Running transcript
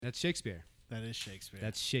That's Shakespeare. That is Shakespeare.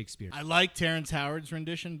 That's Shakespeare. I like Terrence Howard's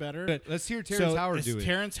rendition better. But let's hear Terrence Howard do it.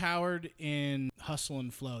 Terrence Howard in Hustle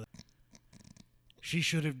and Flow. She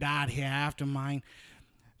should have died hereafter, mine.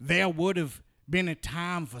 There would have been a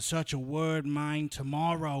time for such a word, mine.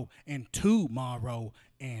 Tomorrow and tomorrow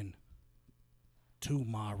and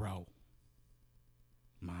tomorrow,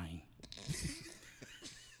 mine.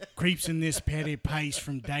 Creeps in this petty pace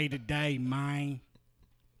from day to day, mine.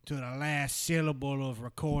 To the last syllable of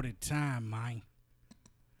recorded time, mine.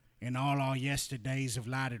 And all our yesterdays of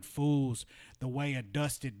lighted fools, the way of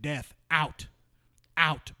dusted death, out,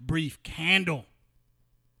 brief candle,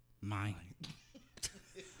 mine.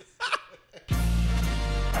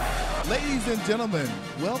 Ladies and gentlemen,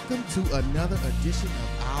 welcome to another edition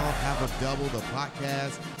of I'll Have a Double, the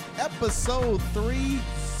podcast, episode 30.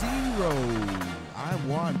 I'm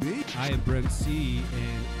Juan B. I am Brent C.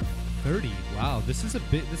 And 30. Wow, this is a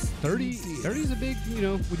bit. This 30. 30 is a big. You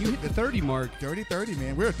know, when you hit the 30 mark. 30,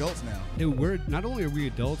 man. We're adults now. Dude, we're not only are we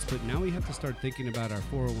adults, but now we have to start thinking about our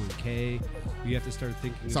 401k. We have to start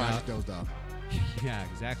thinking Sorry, about. I just dozed off. Yeah,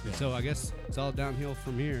 exactly. Yeah. So I guess it's all downhill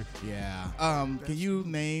from here. Yeah. Can you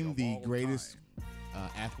name the greatest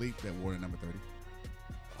athlete that wore the number 30?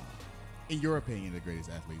 In your opinion, the greatest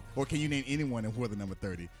athlete, or can you name anyone that wore the number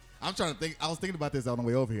 30? I'm trying to think. I was thinking about this on the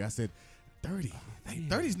way over here. I said, 30.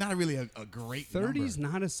 30 is not really a great 30 is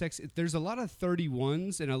not a sexy. There's a lot of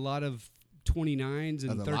 31s and a lot of 29s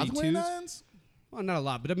and 32s. Well, not a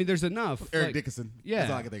lot, but I mean, there's enough. Eric Dickerson. Yeah.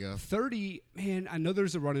 That's all I can think of. 30, man, I know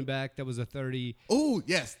there's a running back that was a 30. Oh,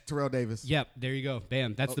 yes, Terrell Davis. Yep, there you go.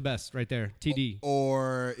 Bam, that's the best right there. TD.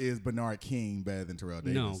 Or is Bernard King better than Terrell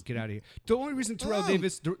Davis? No, get out of here. The only reason Terrell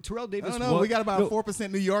Davis. I don't know. We got about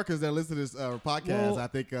 4% New Yorkers that listen to this podcast. Well, I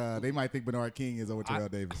think they might think Bernard King is over Terrell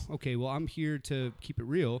Davis. Okay, well, I'm here to keep it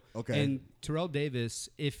real. Okay. And Terrell Davis,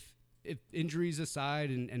 if injuries aside,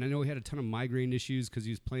 and I know he had a ton of migraine issues because he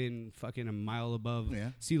was playing fucking a mile above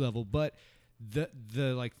sea level, but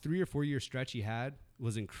the like 3 or 4 year stretch he had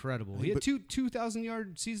was incredible. He had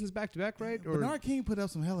 2,000-yard seasons back to back, right? Or Bernard King put up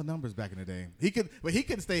some hella numbers back in the day. He could, but he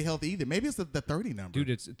couldn't stay healthy either. Maybe it's the 30 number. Dude,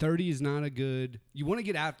 it's 30 is not a good. You want to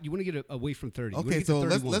get out. You want to get away from 30. Okay, so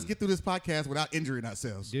let's get through this podcast without injuring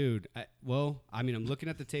ourselves. Dude, I'm looking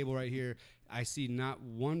at the table right here. I see not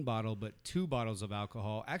one bottle, but 2 bottles of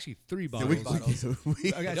alcohol. Actually, 3 bottles.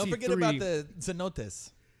 Don't forget about the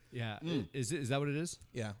cenotes. Yeah, is that what it is?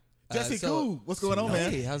 Yeah. Jesse Koo, what's going on,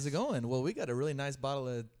 man? Hey, how's it going? Well, we got a really nice bottle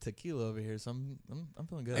of tequila over here, so I'm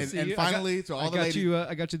feeling good. And finally, to all the ladies,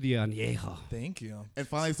 I got you the añejo. Thank you. And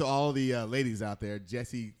finally, to all the ladies out there,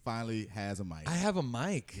 Jesse finally has a mic. I have a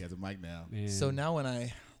mic. He has a mic now. Man. So now when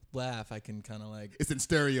I laugh, I can kind of like. It's in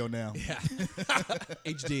stereo now. Yeah.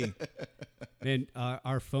 HD. Man,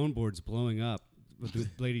 our phone board's blowing up with the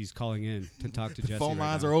ladies calling in to talk to Jesse. Phone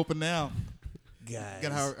lines are open now. Guys.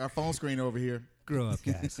 Got our phone screen over here. Grow up,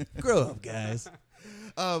 guys. Grow up, guys.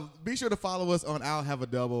 Be sure to follow us on I'll Have a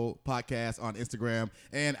Double podcast on Instagram,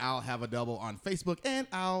 and I'll Have a Double on Facebook, and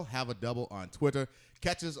I'll Have a Double on Twitter.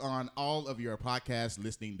 Catch us on all of your podcast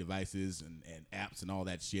listening devices and apps and all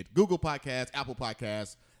that shit. Google Podcasts, Apple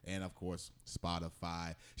Podcasts, and, of course,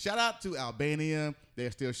 Spotify. Shout out to Albania. They're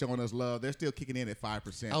still showing us love. They're still kicking in at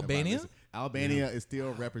 5%. Albania? Albania is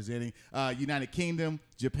still representing. United Kingdom,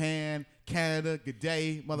 Japan, Canada, good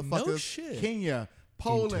day, motherfuckers. No shit. Kenya,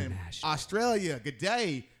 Poland, Australia, good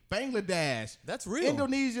day, Bangladesh. That's real.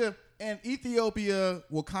 Indonesia and Ethiopia,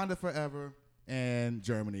 Wakanda forever, and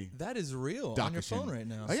Germany. That is real on your phone right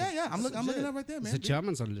now. Oh, yeah. I'm looking up right there, man. The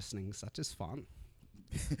Germans are listening. Such is fun.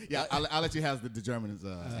 Yeah, I'll let you have the German's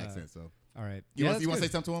accent. So, all right. You want to say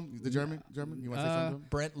something to him? The German? You want to say something to him?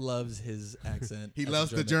 Brent loves his accent. He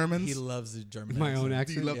loves the Germans. He loves the German. My own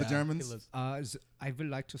accent. Do you love the Germans? I would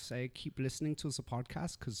like to say, keep listening to the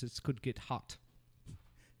podcast because it could get hot.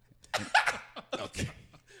 Okay.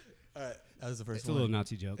 All right, that was the first It's one. a little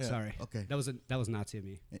Nazi joke. Yeah. Sorry. Okay. That was Nazi of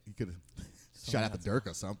me. You could have shot out the Dirk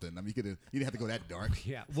or something. I mean, you didn't have to go that dark.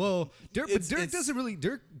 Yeah. Well, Dirk doesn't really.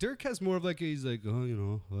 Dirk has more of like he's like,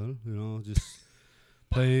 just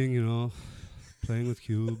playing, playing with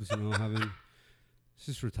cubes, He's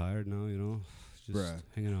just retired now, just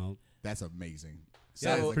hanging out. That's amazing.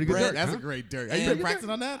 Yeah, that's pretty good Dirk, That's huh? a great Dirk. Have you been practicing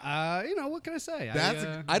on that? What can I say?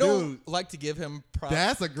 I don't like to give him props.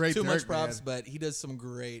 That's a great too Dirk, much props, man. but he does some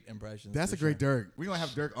great impressions. That's a great Dirk. We're going to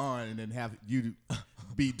have Dirk on and then have you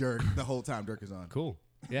be Dirk the whole time Dirk is on. Cool.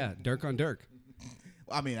 Yeah, Dirk on Dirk.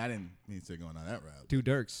 I mean, I didn't mean to go on that route. 2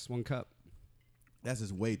 Dirks, 1 cup. That's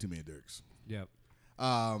just way too many Dirks. Yep.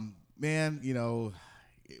 Man,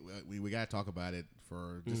 we got to talk about it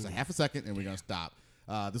for just a half a second and we're going to stop.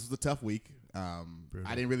 this was a tough week. I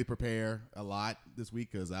didn't really prepare a lot this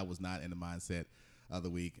week because I was not in the mindset of the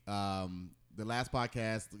week. The last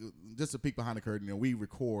podcast, just a peek behind the curtain, we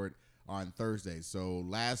record on Thursdays. So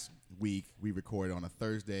last week we recorded on a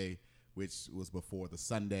Thursday, which was before the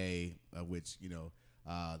Sunday, which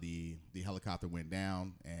the helicopter went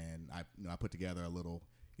down, and I put together a little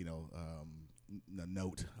a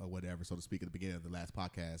note or whatever, so to speak, at the beginning of the last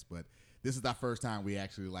podcast. But this is our first time we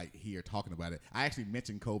actually here talking about it. I actually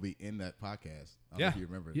mentioned Kobe in that podcast. I don't know if you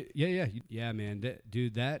remember. Yeah, man,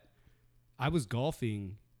 dude. I was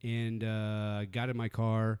golfing and I got in my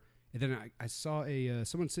car. And then I saw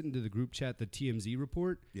someone sent into the group chat the TMZ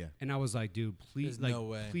report. Yeah. And I was like, dude, please, no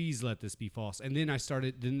way. Please let this be false. And then I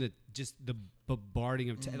started, the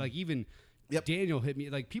bombarding of, even Daniel hit me,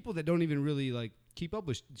 people that don't even really keep up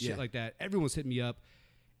with shit like that. Everyone's hitting me up.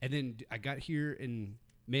 And then I got here and,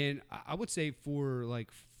 man, I would say for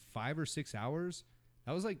 5 or 6 hours,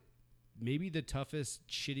 that was maybe the toughest,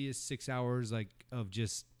 shittiest 6 hours of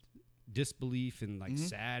just disbelief and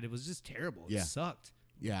sad. It was just terrible. It sucked.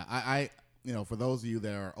 Yeah, I for those of you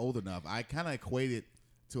that are old enough, I kind of equate it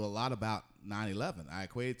to a lot about 9/11. I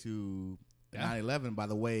equate it to 9/11 by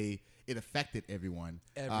the way it affected everyone.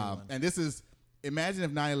 And this is, imagine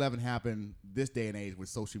if 9/11 happened this day and age with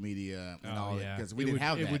social media and all that, because we didn't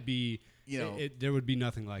have that. It would be, there would be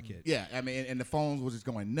nothing like it. Yeah, I mean, and the phones were just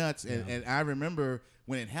going nuts. And I remember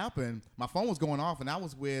when it happened, my phone was going off, and I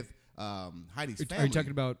was with Heidi's family. Are you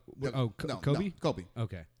talking about Kobe? No, Kobe.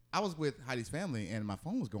 Okay. I was with Heidi's family, and my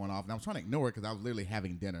phone was going off, and I was trying to ignore it because I was literally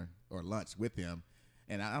having dinner or lunch with them,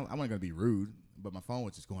 and I wasn't going to be rude, but my phone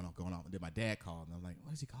was just going off, and then my dad called, and I'm like,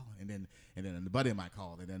 what is he calling? And then a buddy of mine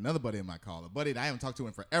called, and then another buddy of mine called, a buddy that I haven't talked to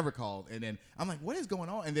in forever called, and then I'm like, what is going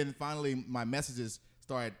on? And then finally my messages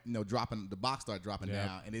started, dropping, the box started dropping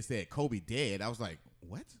down, and it said Kobe dead. I was like,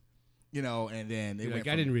 what? And then it went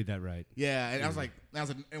I didn't read that right. Yeah, and I was like,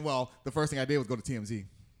 the first thing I did was go to TMZ.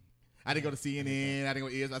 I didn't go to CNN. I didn't go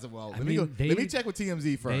to ESPN. I said, well, let me check with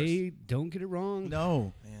TMZ first. They don't get it wrong.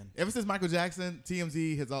 No. Man. Ever since Michael Jackson,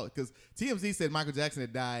 TMZ has because TMZ said Michael Jackson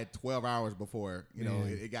had died 12 hours before,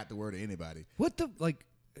 it got the word to anybody. What the,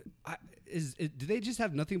 do they just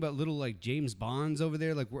have nothing but little James Bonds over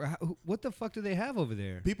there? What the fuck do they have over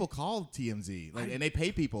there? People call TMZ, and they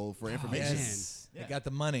pay people for information. Yes. They got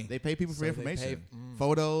the money. They pay people for information,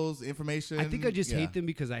 photos, information. I think I just hate them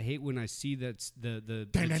because I hate when I see that the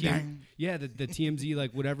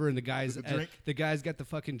TMZ whatever, and the guy's got the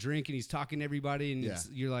fucking drink and he's talking to everybody, and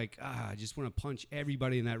you're like, I just want to punch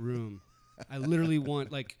everybody in that room. I literally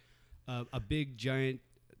want a big giant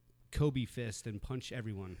Kobe fist and punch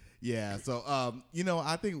everyone. Yeah, so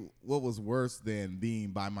I think what was worse than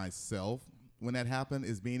being by myself when that happened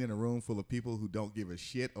is being in a room full of people who don't give a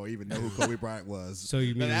shit or even know who Kobe Bryant was. So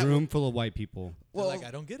you mean a room full of white people? Well,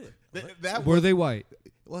 I don't get it. Were they white?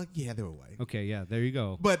 Well, yeah, they were white. Okay, yeah, there you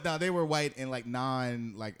go. But no, they were white and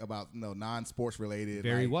non-sports related.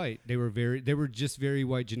 Very white. They were just very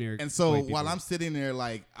white, generic. And so while I'm sitting there,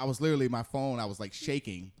 I was literally, my phone, I was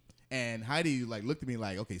shaking. And Heidi looked at me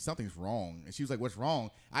like, okay, something's wrong. And she was like, what's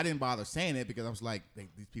wrong? I didn't bother saying it because I was like,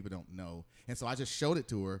 these people don't know. And so I just showed it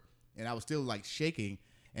to her, and I was still shaking.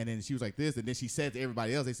 And then she was like this, and then she said to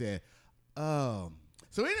everybody else, they said, oh.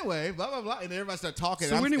 So anyway, blah, blah, blah. And everybody started talking.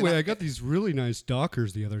 So anyway, I got these really nice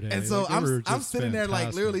Dockers the other day. And so I'm sitting there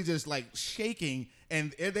literally just shaking,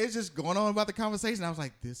 and they're just going on about the conversation. I was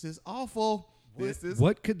like, this is awful.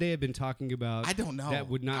 What could they have been talking about? I don't know. That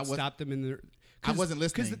would not stop them in their... I wasn't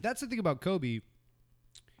listening. Because that's the thing about Kobe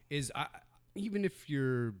is even if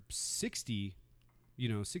you're 60,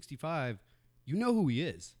 65, you know who he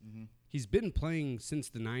is. Mm-hmm. He's been playing since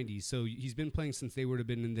the 90s. So he's been playing since they would have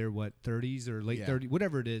been in their, 30s or late 30s,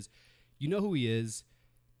 whatever it is. You know who he is.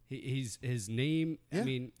 He's his name. Yeah. I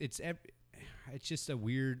mean, it's just a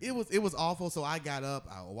weird. It was awful. So I got up,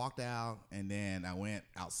 I walked out, and then I went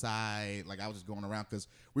outside. I was just going around because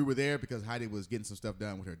we were there because Heidi was getting some stuff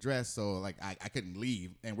done with her dress. So I couldn't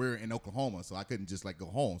leave, and we're in Oklahoma, so I couldn't just go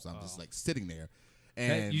home. So I'm just sitting there.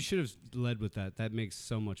 And you should have led with that. That makes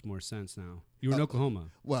so much more sense now. You were in Oklahoma.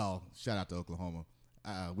 Well, shout out to Oklahoma.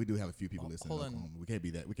 We do have a few people listening to Oklahoma. We can't be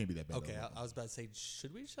that bad. Okay, I was about to say,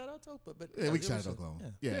 should we shout out to Oklahoma? But yeah, we can shout out to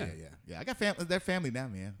Oklahoma. Yeah. I got family. They're family now,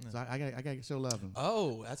 man. Yeah. So I got to show love.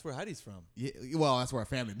 Oh, that's where Heidi's from. Yeah, well, that's where our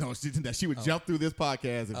family. No, she would jump through this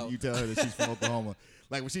podcast if you tell her that she's from Oklahoma.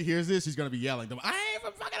 When she hears this, she's gonna be yelling, "I ain't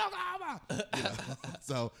from fucking Oklahoma!"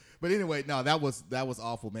 So, but anyway, no, that was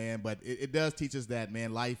awful, man. But it does teach us that,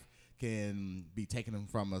 man, life can be taken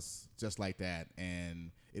from us just like that,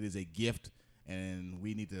 and it is a gift. And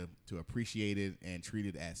we need to appreciate it and treat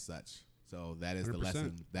it as such. So that is 100%. The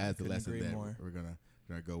lesson. That is the lesson that we're gonna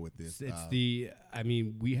go with this. It's I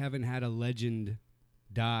mean, we haven't had a legend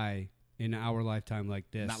die in our lifetime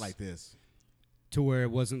like this. Not like this. To where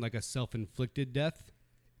it wasn't like a self-inflicted death.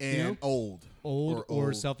 And old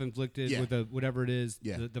or self-inflicted with whatever it is.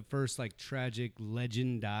 Yeah. The first like tragic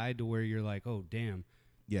legend died to where you're like, oh damn.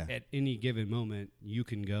 Yeah. At any given moment you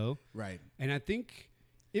can go. Right. And I think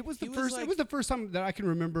it was the first time that I can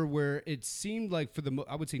remember where it seemed like for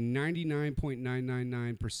I would say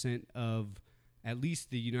 99.999% of at least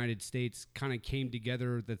the United States kind of came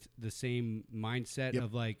together the same mindset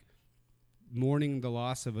of like mourning the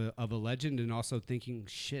loss of a legend and also thinking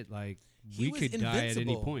shit like we could die at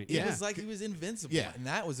any point. It was like he was invincible. Yeah. And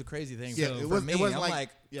that was a crazy thing. Yeah, So it for was- me, it was I'm like-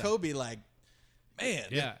 like Kobe, like, man.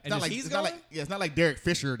 Yeah. It's not like it's not like Derek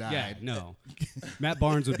Fisher died. Yeah, no. Matt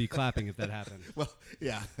Barnes would be clapping if that happened. Well,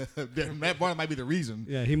 yeah. Matt Barnes might be the reason.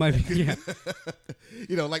 Yeah, he might be. Yeah.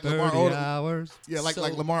 You know, like Lamar Odom. Hours. Yeah, like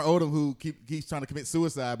Lamar Odom who keeps trying to commit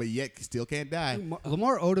suicide, but yet still can't die.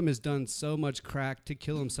 Lamar Odom has done so much crack to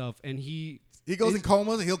kill himself, and he goes in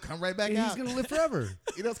comas and he'll come right back out. He's gonna live forever.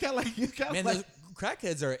 You know, it's kind of like Man, those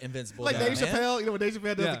crackheads are invincible. like though, Dave man. Chappelle. You know, when Dave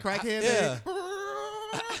Chappelle does the crackhead, Yeah.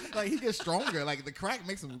 like he gets stronger. Like the crack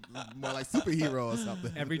makes him more like superhero or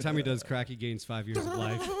something. Every time he does crack, he gains 5 years of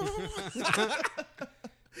life.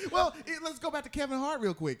 Well, let's go back to Kevin Hart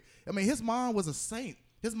real quick. I mean, his mom was a saint.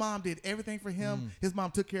 His mom did everything for him. His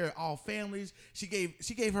mom took care of all families. She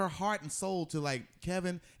gave her heart and soul to like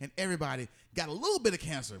Kevin and everybody. Got a little bit of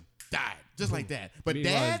cancer, died just like that. But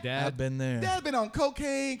Meanwhile, his dad, I've been there. Dad's been on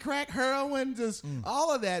cocaine, crack, heroin, just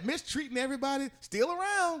all of that, mistreating everybody, still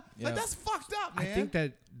around. Yeah. Like that's fucked up, man. I think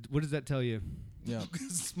that. What does that tell you? Yeah.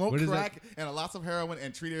 Smoke What is crack and lots of heroin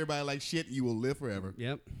and treat everybody like shit. You will live forever.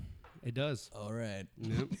 Yep, it does. All right.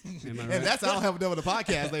 Yep. Am I right? And that's all I'll have done with the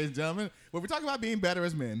podcast, ladies and gentlemen. Where we're talking about being better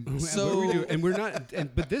as men. So we do, and we're not.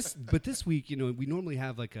 But this week, you know, we normally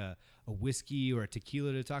have like a whiskey or a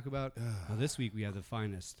tequila to talk about. Well, this week we have the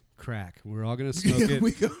finest crack. We're all gonna smoke Here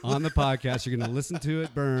we it go. on the podcast. You're gonna listen to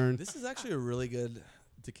it burn. This is actually a really good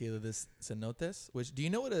tequila, this cenotes. Which, do you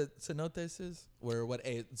know what a cenotes is? Or what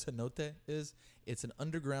a cenote is? It's an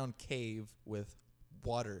underground cave with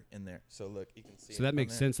water in there. So look, you can see. So it that on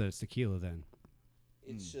makes there. sense that it's tequila then.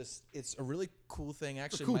 It's just, it's a really cool thing.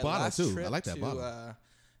 Actually, cool my bottle, last too. I trip like that to, bottle. I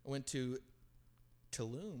went to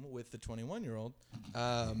Tulum with the 21-year-old.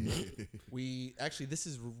 We actually, this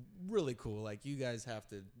is really cool. Like, you guys have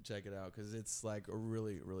to check it out because it's like a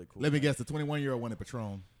really, really cool. Let me thing. guess, the 21-year-old wanted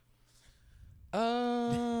Patron.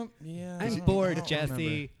 Yeah. I I'm don't bored, Jesse.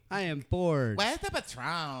 remember. I am bored. Where's the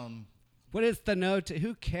Patron? What is the note?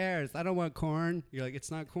 Who cares? I don't want corn. You're like, it's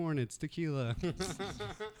not corn, it's tequila.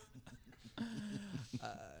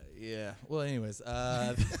 Yeah. Well, anyways.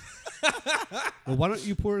 Well, why don't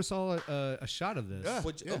you pour us all a shot of this? Yeah.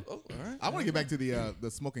 Which, Yeah. all right. I want to get back to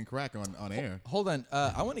the smoking crack on air. Hold on.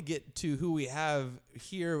 I want to get to who we have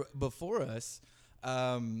here before us.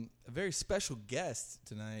 A very special guest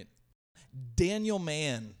tonight, Daniel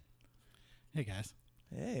Mann. Hey guys.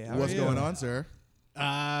 Hey, how What's are you? going on, sir?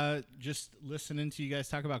 Just listening to you guys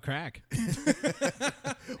talk about crack.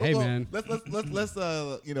 Hey, Well, man. Let's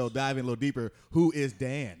dive in a little deeper. Who is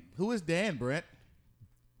Dan? Who is Dan, Brent?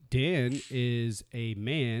 Dan is a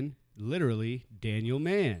man, literally Daniel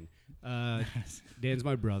Mann. Dan's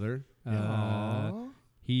my brother.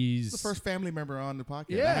 He's The first family member on the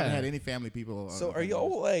podcast. I Yeah. haven't had any family people. So, are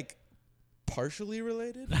y'all like partially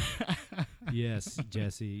related? Yes,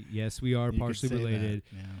 Jesse. Yes, we are You could partially say that, related.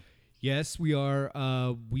 yeah. Yes, we are.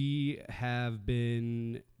 We have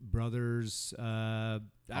been brothers All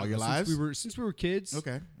your lives? since we were kids.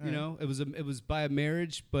 Okay, all you right. know, it was by a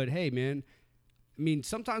marriage, but hey, man. I mean,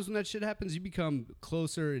 sometimes when that shit happens, you become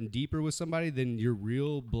closer and deeper with somebody than your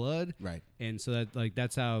real blood. Right. And so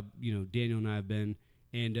that's how, you know, Daniel and I have been.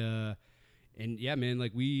 And yeah, man,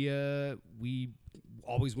 like we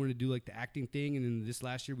always wanted to do like the acting thing, and then this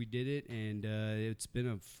last year we did it, and it's been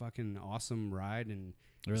a fucking awesome ride, and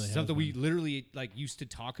It really has, something we man. literally like used to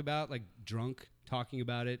talk about, like drunk, talking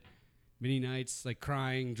about it. Many nights, like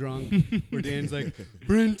crying, drunk, where Dan's like,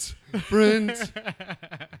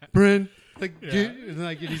 Brent, like, and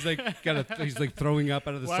like he's like he's like throwing up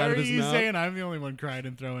out of the Why side are of his you mouth. saying I'm the only one crying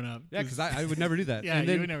and throwing up? Yeah, because I would never do that. Yeah, and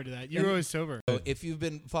then, you would never do that. You were always sober. So if you've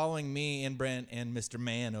been following me and Brent and Mr.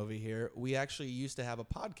 Mann over here, we actually used to have a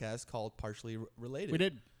podcast called Partially Related. We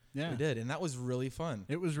did. Yeah. We did, and that was really fun.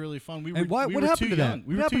 It was really fun. We And were what were happened too to that? young.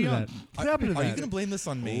 We What were too happened to young. that? What happened to Are you that? going to blame this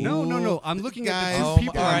on me? No. I'm looking Guys, at the oh two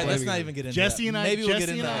people. my All I'm right, let's blaming not them. even get into Jesse that. and I- Maybe we'll get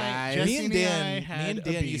Jesse into and I- that. Jesse Me and and I Dan, had a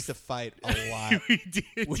beef. used to fight a lot. we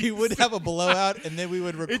did. We would have a blowout, and then we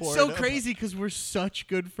would record. It's so crazy because we're such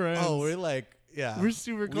good friends. Oh, we're like, Yeah, We're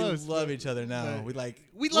super close. We love each other now. We like.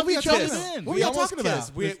 We love were each y'all other talking then. What were We y'all almost talking about?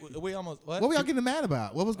 kissed. We almost. What? What were y'all getting mad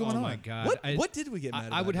about? What was going Oh on? my god! What did we get mad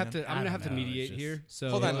about? I would have man? to. I'm gonna have to know, it's mediate just- here. So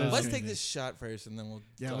Hold on. Yeah. Let's Yeah. take this shot first, and then we'll.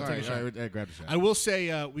 Yeah, talk. we'll All take a right, shot. grab the shot. I will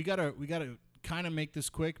say we gotta kind of make this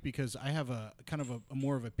quick because I have a kind of a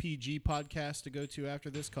more of a PG podcast to go to after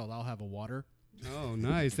this called I'll Have a Water. Oh,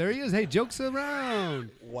 nice. There he is. Hey, jokes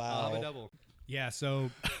around. Wow. I'll have a double. Yeah. So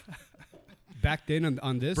back then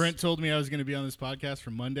on this, Brent told me I was going to be on this podcast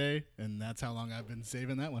for Monday, and that's how long I've been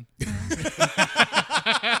saving that one.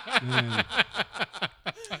 man,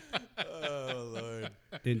 Oh Lord.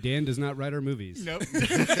 then Dan does not write our movies. Nope.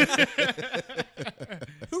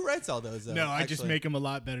 Who writes all those? No, I just actually? make them a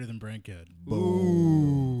lot better than Brent could.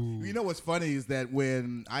 Boom. You know what's funny is that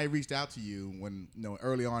when I reached out to you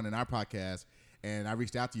early on in our podcast, and I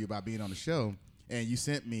reached out to you about being on the show, and you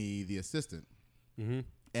sent me The Assistant,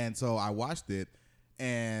 and so I watched it,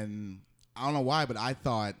 and I don't know why, but I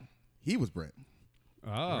thought he was Brent,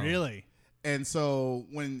 Oh, Really? and so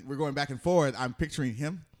when we're going back and forth, I'm picturing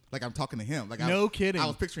him. Like I'm talking to him. Like No kidding. I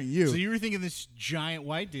was picturing you. So you were thinking this giant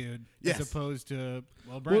white dude Yes. as opposed to,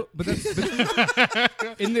 Brent. Well, but that's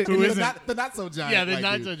in the, Who in is the, it? the not so giant. yeah, they're white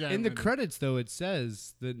not dude. so giant. in the credits though, it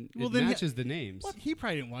says that Well, it then matches the names. What? He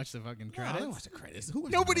probably didn't watch the fucking No, I credits. didn't watch the credits. Who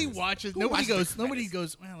watches Nobody the credits? watches. Who Nobody watches the goes. Nobody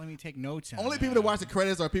credits? goes. Well, let me take notes. On Only that." people that watch the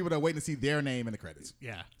credits are people that are waiting to see their name in the credits.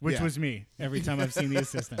 Yeah, which Yeah. was me every time I've seen The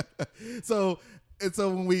Assistant. So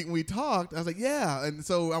when we talked, I was like, yeah. And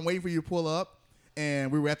so I'm waiting for you to pull up,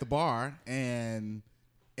 and we were at the bar, and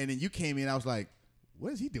then you came in. I was like,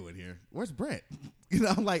 what is he doing here? Where's Brent?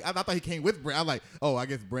 I'm like, I thought he came with Brent. I'm like, oh, I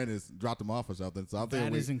guess Brent has dropped him off or something. So I'm That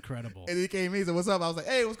thinking is incredible. And he came in. He said, what's up? I was like,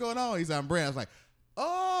 hey, what's going on? He said, I'm Brent. I was like,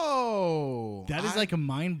 oh, That is I- like a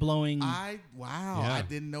mind blowing. wow. Yeah. I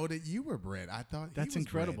didn't know that you were Brent. I thought he That's was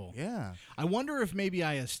incredible. Brent. Yeah. I wonder if maybe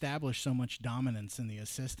I established so much dominance in The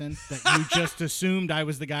Assistant that you just assumed I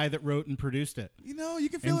was the guy that wrote and produced it You know, you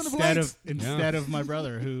can fill in the instead blanks. of instead of my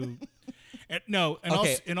brother who. No,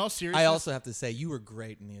 Okay. in all seriousness, I also have to say you were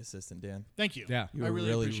great in The Assistant, Dan. thank you. Yeah. You I were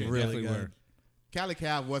really appreciate it. really Definitely good. were. Cali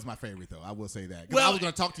Cav was my favorite, though. I will say that. 'Cause Well, I was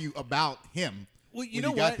going to talk to you about him. Well, when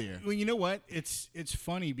you got there. Well, you know what? It's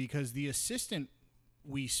funny because The Assistant,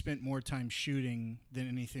 we spent more time shooting than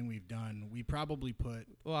anything we've done. We probably put.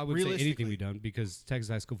 Well, I would say anything realistically- we've done because Texas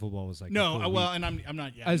high school football was like a No, full well, week. and I'm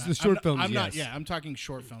not. Yeah, As I'm the not- short I'm, films, I'm not. yes. Yeah, I'm talking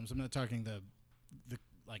short films. I'm not talking the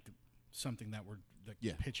like something that we're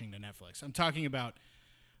Yeah. pitching to Netflix. I'm talking about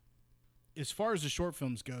as far as the short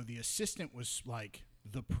films go. The Assistant was like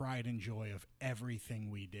the pride and joy of everything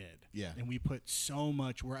we did. Yeah. and we put so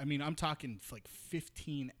much work. I mean, I'm talking like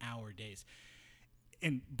 15-hour days.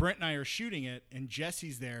 And Brent and I are shooting it, and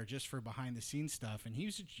Jesse's there just for behind the scenes stuff. And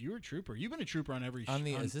you were a trooper. You've been a trooper on every On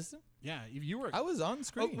The Assistant? Yeah, you were. I was on Oh,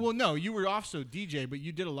 screen. well, no, you were also DJ, but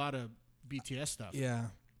you did a lot of BTS stuff. Yeah.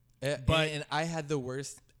 But- and I had the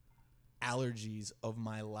worst allergies of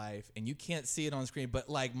my life, and you can't see it on screen, but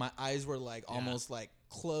like my eyes were like almost like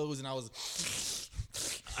closed, and I was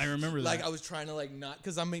I remember like that. I was trying to like not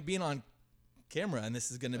because I'm being on camera, and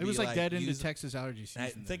this is gonna It be was like dead into used- Texas allergy season.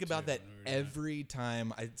 and I think then, about too, that when we were doing every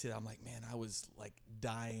time I did. I'm like, man, I was like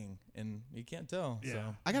dying, and you can't tell. Yeah.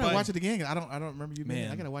 So I gotta But- watch it again. I don't remember you. Man,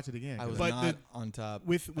 I gotta watch it again. I was But not on top.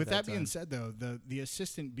 With at that being time. said, though, the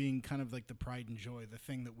Assistant being kind of like the pride and joy, the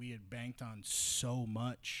thing that we had banked on so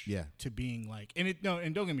much, Yeah. to being like, and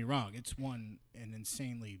don't get me wrong, it's won an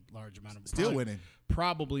insanely large amount of Still probably- winning.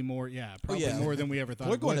 probably more, probably yeah. more than we ever thought.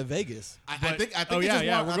 We're it going would. to Vegas. I But- think. oh, it yeah, just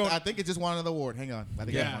yeah, won, we're going- I think it just won another award. Hang on. I think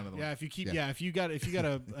it Yeah, won another yeah. one. If you keep, if you got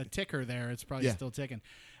a ticker there, it's probably Yeah. still ticking.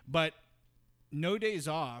 But No Days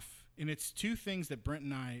Off, and it's two things that Brent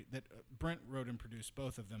and I Brent wrote and produced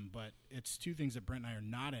both of them, but it's two things that Brent and I are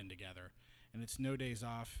not in together, and it's No Days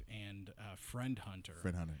Off and Friend Hunter.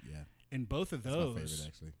 Friend Hunter. Yeah. And both of That's my those, favorite,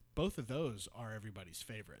 actually. both of those are everybody's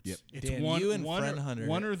favorites. Yep. It's Dan, one, you and one, Friend or, Hunter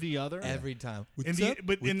one or the other. Every time. And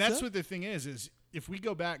that's what the thing is if we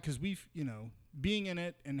go back, because we've, being in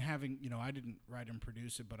it and having, I didn't write and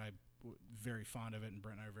produce it, but I'm very fond of it, and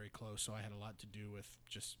Brent and I are very close, so I had a lot to do with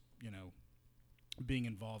just, being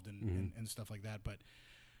involved in stuff like that. But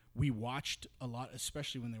we watched a lot,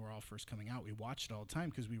 especially when they were all first coming out. We watched it all the time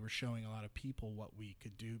because we were showing a lot of people what we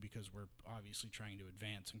could do, because we're obviously trying to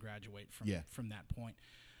advance and graduate from that point.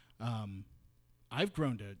 I've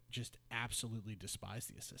grown to just absolutely despise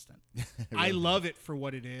The Assistant. I love it for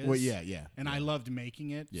what it is. Well, yeah. And I loved making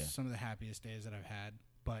it. Yeah. Some of the happiest days that I've had.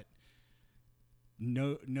 But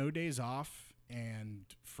No Days Off and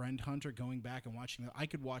Friend Hunter, going back and watching them, I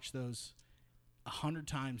could watch those 100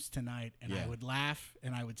 times tonight, and Yeah. I would laugh,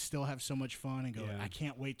 and I would still have so much fun and go, Yeah. I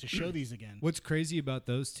can't wait to show these again. What's crazy about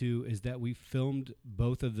those two is that we filmed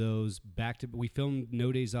both of those back to. We filmed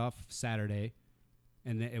No Days Off Saturday,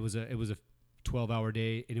 and it was a 12-hour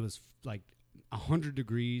day, and it was like 100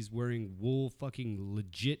 degrees, wearing wool fucking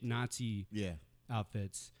legit Nazi Yeah.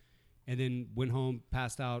 outfits, and then went home,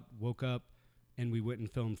 passed out, woke up, and we went and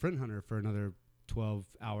filmed Friend Hunter for another 12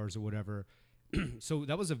 hours or whatever. So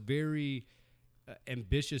that was a very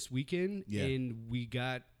ambitious weekend, Yeah. and we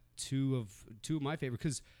got two of my favorite,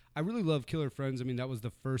 because I really love Killer Friends. I mean, that was the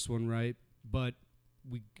first one, right? But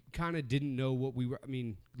we kind of didn't know what we were. I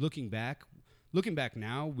mean, looking back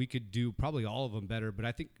now, we could do probably all of them better. But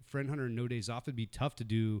I think Friend Hunter and No Days Off would be tough to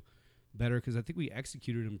do better, because I think we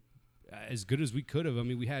executed them as good as we could have. I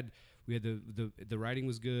mean, we had the writing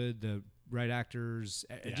was good, the right actors,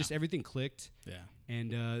 just everything clicked. Yeah.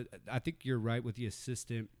 And I think you're right with the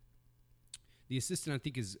assistant. The assistant, I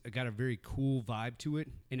think, has got a very cool vibe to it,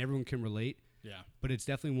 and everyone can relate. Yeah. But it's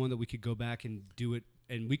definitely one that we could go back and do it,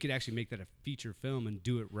 and we could actually make that a feature film and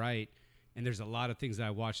do it right. And there's a lot of things that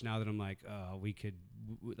I watch now that I'm like, we could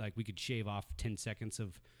shave off 10 seconds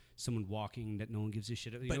of someone walking that no one gives a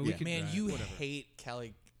shit. You But know, we could, man, you whatever. hate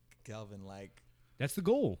Callie Calvin like. That's the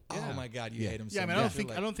goal. Oh my God, you hate him. Yeah, so I mean,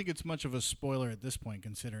 much. I don't think it's much of a spoiler at this point,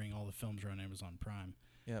 considering all the films are on Amazon Prime.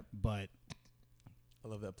 Yep, But I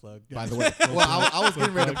love that plug. By the way, well, I was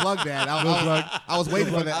getting ready to plug that. I was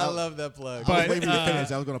waiting for that. I love that plug. I was But, waiting for you to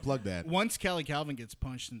finish. I was going to plug that. once Callie Calvin gets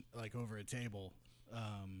punched like over a table,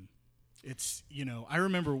 it's, I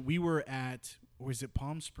remember we were at, was it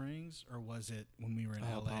Palm Springs or was it when we were in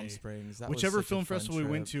LA? Palm Springs. That Whichever was such a film fun festival we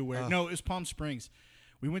went trip. to, no, it was Palm Springs.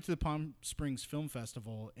 We went to the Palm Springs Film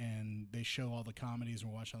Festival, and they show all the comedies,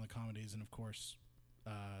 and we're watching all the comedies, and of course,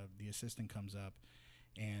 the assistant comes up,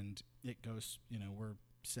 and it goes, we're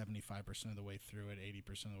 75% of the way through it,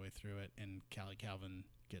 80% of the way through it, and Callie Calvin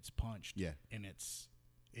gets punched. Yeah. And it's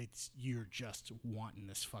you're just wanting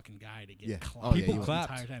this fucking guy to get Yeah. clapped Oh, yeah, People you the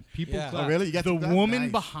clapped. entire time. People Yeah. clapped. Oh, really? You got The some- woman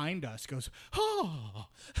Nice. behind us goes, oh.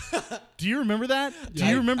 Do you remember that? Do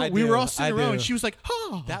Yeah, you remember? I We do. were all sitting I around, do. and she was like,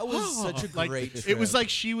 oh. That was such a Like, great it was trip. like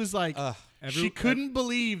she was like, she every- couldn't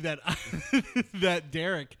believe that that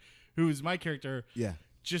Derek, who is my character, Yeah.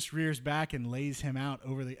 just rears back and lays him out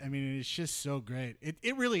over the. I mean, it's just so great.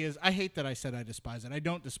 It really is. I hate that I said I despise it. I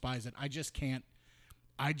don't despise it. I just can't.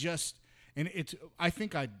 And it's. I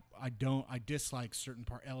think I dislike certain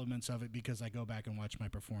elements of it because I go back and watch my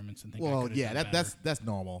performance and think. I Well, could've yeah, done that's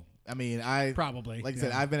normal. I mean, I Probably, like I said,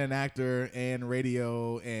 yeah. I've been an actor and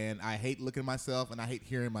radio, and I hate looking at myself, and I hate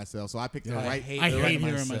hearing myself. So I picked the I right. hate I hearing hate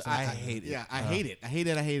hearing myself. myself. I hate it. Yeah, I hate it. I hate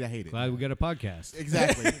it. I hate it. I hate it. Glad we got a podcast.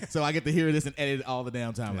 Exactly. So I get to hear this and edit it all the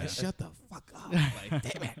damn time. Like, shut the fuck up. Like,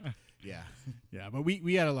 damn it. Yeah. Yeah, but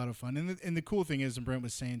we had a lot of fun, and the cool thing is, and Brent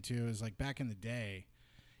was saying too, is like back in the day,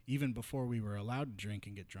 even before we were allowed to drink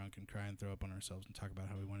and get drunk and cry and throw up on ourselves and talk about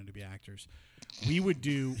how we wanted to be actors, we would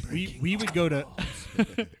do we would go to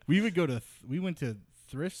we went to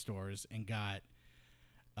thrift stores and got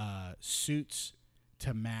suits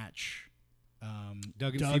to match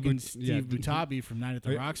Doug and Doug and Steve- yeah. Steve Butabi from Night at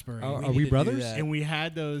the Are- Roxbury. Are We we need to do brothers? that. And we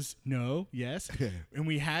had those. No, yes, and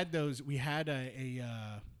we had those. We had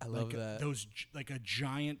a I love like that. those like a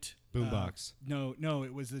giant Boombox. No,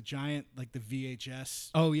 it was a giant like the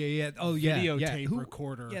VHS Oh yeah. Oh yeah. videotape Who-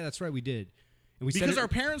 recorder. Yeah, that's right. We did. And we Because said our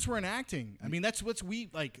parents weren't acting. I mean, that's what's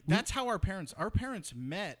that's how our parents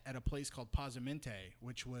met at a place called Pazamente,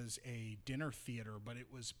 which was a dinner theater. But it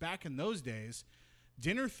was back in those days,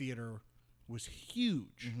 dinner theater was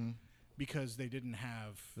huge because they didn't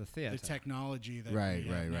have The theater. technology that Right, we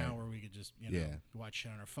have right, now, right. where we could just Yeah. watch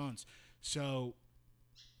shit on our phones. So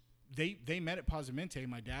they met at Pazamente.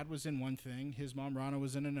 My dad was in one thing, his mom Rana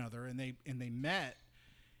was in another, and they met,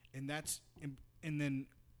 and then.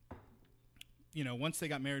 Once they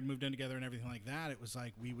got married, moved in together, and everything like that, it was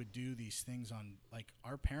like we would do these things on, like,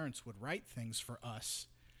 our parents would write things for us,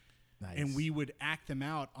 Nice. and we would act them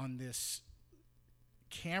out on this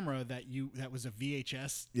camera that was a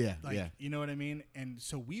VHS. Yeah, like, yeah. You know what I mean? And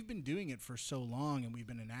so we've been doing it for so long, and we've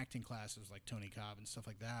been in acting classes like Tony Cobb and stuff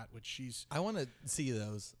like that, which she's. I want to see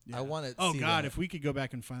those. Yeah. I want to. Oh see God, that. if we could go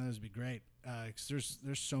back and find those, it'd be great. 'Cause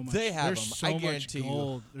there's so much. They have there's them. so I much guarantee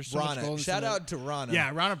gold. you. There's so Rana. much gold. in Shout some of out to Rana.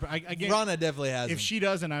 Yeah, Rana. I Rana definitely has if them. she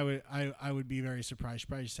doesn't, I would be very surprised. She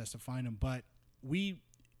probably just has to find them. But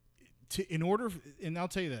and I'll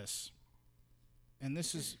tell you this, and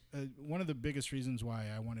this is one of the biggest reasons why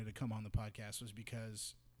I wanted to come on the podcast was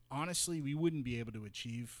because honestly, we wouldn't be able to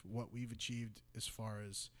achieve what we've achieved as far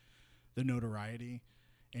as the notoriety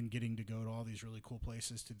and getting to go to all these really cool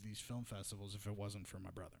places to these film festivals if it wasn't for my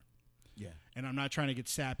brother. Yeah. and I'm not trying to get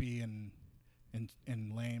sappy and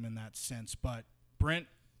lame in that sense, but Brent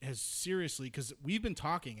has seriously, because we've been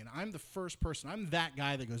talking, and I'm the first person, I'm that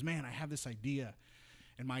guy that goes, man, I have this idea,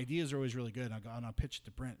 and my ideas are always really good, and I'll pitch it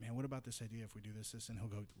to Brent, man, what about this idea if we do this, and he'll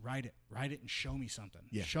go, write it, and show me something.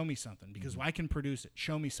 Yeah. Show me something, because I can produce it.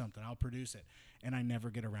 Show me something, I'll produce it, and I never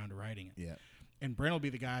get around to writing it. Yeah. And Brent will be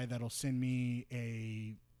the guy that'll send me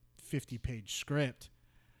a 50-page script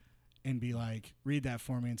and be like, read that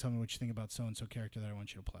for me and tell me what you think about so-and-so character that I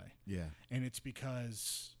want you to play. Yeah. And it's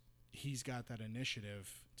because he's got that initiative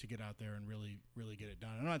to get out there and really, really get it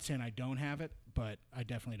done. I'm not saying I don't have it, but I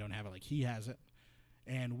definitely don't have it like he has it.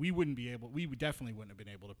 And we definitely wouldn't have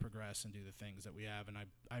been able to progress and do the things that we have. And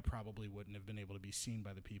I probably wouldn't have been able to be seen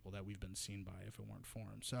by the people that we've been seen by if it weren't for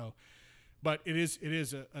him. So, but it is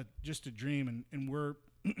just a dream. And we're,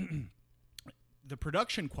 the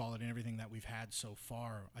production quality and everything that we've had so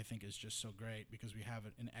far, I think is just so great because we have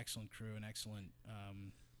an excellent crew, an excellent,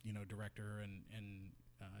 director and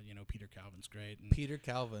Peter Calvin's great. And Peter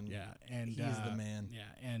Calvin. Yeah. And he's the man.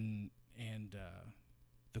 Yeah. And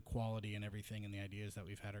the quality and everything and the ideas that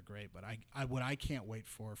we've had are great. But what I can't wait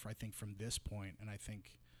for I think from this point, and I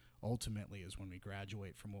think ultimately is when we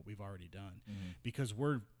graduate from what we've already done, because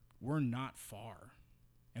we're not far.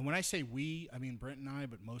 And when I say we, I mean Brent and I,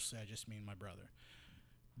 but mostly I just mean my brother.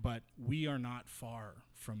 But we are not far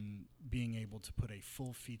from being able to put a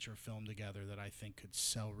full feature film together that I think could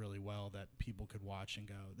sell really well, that people could watch and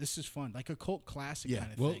go, this is fun, like a cult classic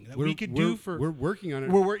kind of thing that we could do for. We're working on it.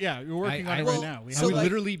 We're working on it right now. So we like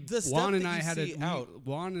literally, the stuff Juan and that I you had see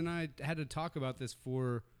Juan and I had to talk about this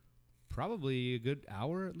for probably a good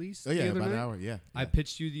hour at least. Oh yeah, the other about night. an hour. Yeah. I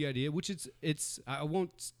pitched you the idea, which it's. I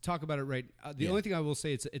won't talk about it right. The only thing I will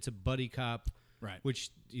say, it's a buddy cop. Right. Which,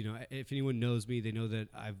 if anyone knows me, they know that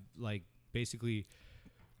I've basically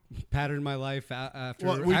patterned my life after.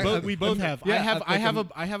 Well, we both have. Yeah, I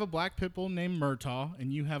have a black pit bull named Murtaugh,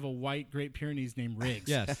 and you have a white Great Pyrenees named Riggs.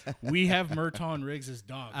 Yes. We have Murtaugh and Riggs as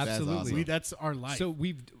dogs. Absolutely. That's awesome. That's our life. So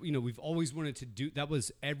we've always wanted to do. That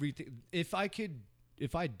was everything. If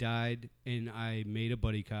I died and I made a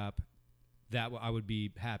buddy cop, I would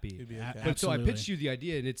be happy. You'd be okay. But so I Absolutely. pitched you the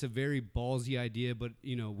idea, and it's a very ballsy idea. But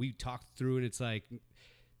we talked through, and it's like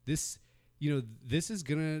this. This is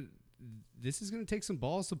gonna take some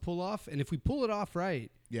balls to pull off, and if we pull it off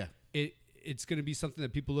right, Yeah. it's gonna be something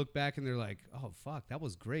that people look back and they're like, oh fuck, that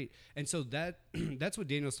was great. And so that's what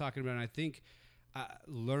Daniel's talking about. And I think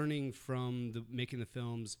learning from making the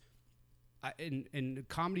films. And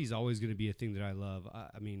comedy is always going to be a thing that I love.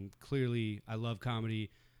 I mean, clearly, I love comedy.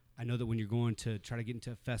 I know that when you're going to try to get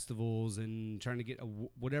into festivals and trying to get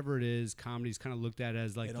whatever it is, comedy is kind of looked at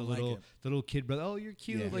as like the little kid brother. Oh, you're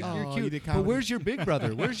cute. Yeah. Like Oh, you're you cute. did But comedy. where's your big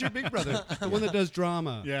brother? Where's your big brother? The one that does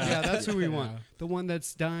drama. Yeah. That's who we want. The one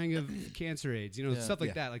that's dying of cancer AIDS. Stuff like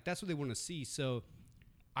Yeah. that. Like that's what they want to see. So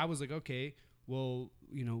I was like, okay, well,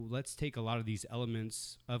 let's take a lot of these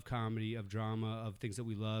elements of comedy, of drama, of things that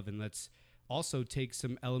we love, and let's also take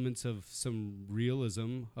some elements of some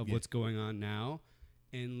realism of what's going on now,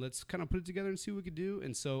 and let's kind of put it together and see what we could do.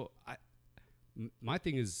 And so my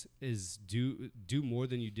thing is do more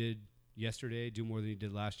than you did yesterday, do more than you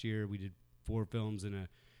did last year. We did 4 films and a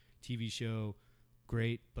TV show.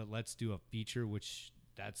 Great. But let's do a feature, which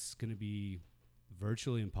that's going to be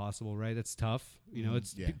virtually impossible, right? That's tough.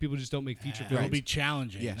 People just don't make feature films. It'll be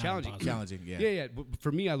challenging. Yeah. not Challenging. impossible. Challenging. Yeah. Yeah. But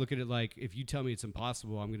for me, I look at it like, if you tell me it's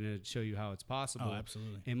impossible, I'm going to show you how it's possible. Oh,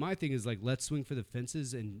 absolutely. And my thing is like, let's swing for the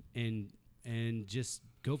fences and just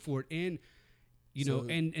go for it. And So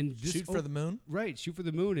and this shoot for the moon. Right, shoot for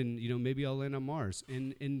the moon, and maybe I'll land on Mars.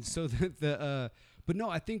 And so but no,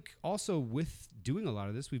 I think also with doing a lot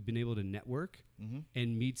of this, we've been able to network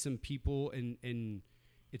and meet some people, and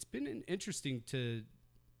it's been interesting to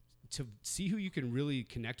see who you can really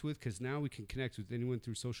connect with, because now we can connect with anyone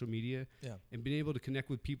through social media. Yeah. And being able to connect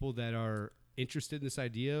with people that are interested in this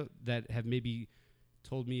idea, that have maybe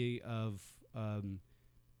told me of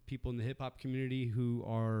people in the hip hop community who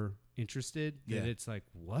are interested, that it's like,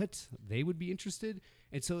 what? They would be interested?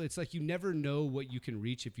 And so it's like, you never know what you can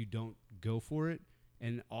reach if you don't go for it.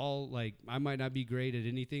 And I might not be great at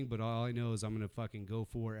anything, but all I know is I'm going to fucking go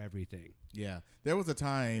for everything. Yeah. There was a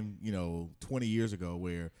time, 20 years ago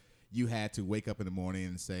where you had to wake up in the morning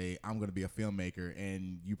and say, I'm going to be a filmmaker,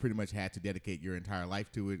 and you pretty much had to dedicate your entire life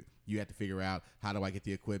to it. You had to figure out, how do I get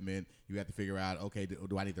the equipment? You had to figure out, okay,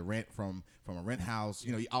 do I need to rent from a rent house?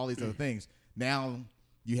 All these other things. Now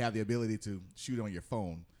you have the ability to shoot on your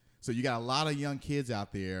phone. So you got a lot of young kids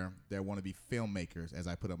out there that want to be filmmakers, as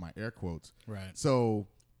I put up my air quotes. Right. So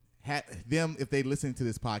if they listen to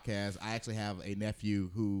this podcast, I actually have a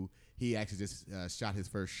nephew who he actually just shot his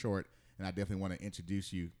first short. and I definitely want to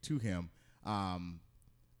introduce you to him.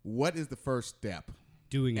 What is the first step?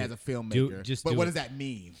 Doing as it. a filmmaker. But what does that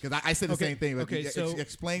mean? Because I said the Okay, same thing. But okay, so-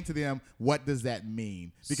 explain to them, what does that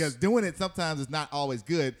mean? Because doing it sometimes is not always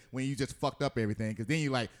good when you just fucked up everything. Because then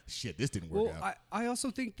you're like, shit, this didn't work out. I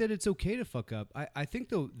also think that it's okay to fuck up. I think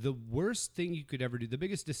the worst thing you could ever do, the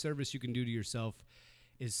biggest disservice you can do to yourself,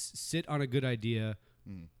 is sit on a good idea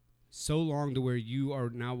so long to where you are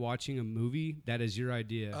now watching a movie that is your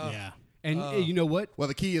idea. Yeah. And you know what? Well,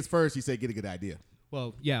 the key is first you say get a good idea.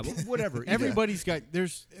 Well, yeah, but whatever. Everybody's got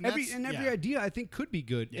Every idea I think could be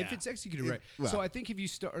good if Yeah. it's executed right. So I think if you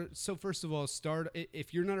start, so first of all,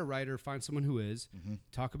 if you're not a writer, find someone who is.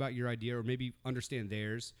 Talk about your idea or maybe understand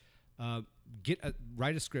theirs.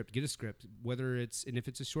 Write a script. Get a script. Whether it's and if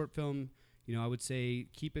it's a short film, I would say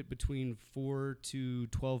keep it between 4 to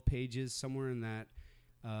 12 pages, somewhere in that.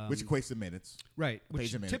 Which equates to minutes. Right, Page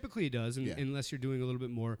which a minute. typically it does, unless you're doing a little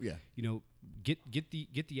bit more. Yeah. Get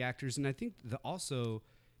the actors, and I think also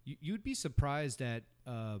you'd be surprised at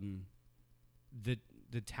the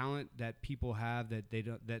talent that people have that they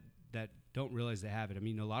don't realize they have it. I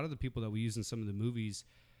mean, a lot of the people that we use in some of the movies.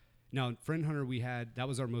 Now, in Friend Hunter, that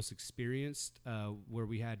was our most experienced, where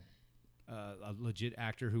we had a legit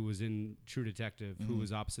actor who was in True Detective, who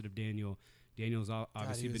was opposite of Daniel. Daniel's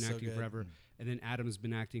obviously been acting forever, and then Adam's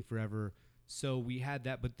been acting forever. So we had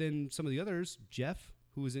that, but then some of the others, Jeff,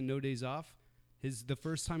 who was in No Days Off, the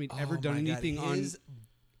first time he'd ever done anything on his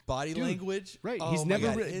body language. Right, Oh he's my never.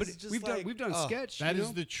 God, But it's just we've done sketch. That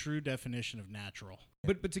is the true definition of natural.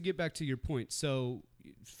 But to get back to your point, so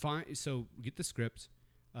get the script,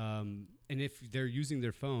 and if they're using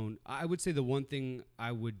their phone, I would say the one thing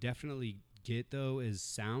I would definitely get though is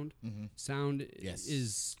sound. Sound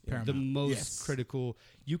is Paramount. the most critical.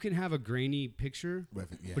 You can have a grainy picture,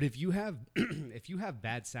 but if you have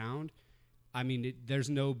bad sound, I mean, there's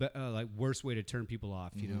no worse way to turn people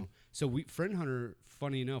off. You know. So Friend Hunter,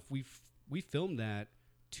 funny enough, we filmed that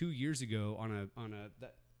 2 years ago on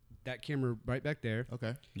that camera right back there.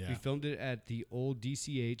 Okay. Yeah. We filmed it at the old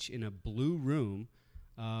DCH in a blue room.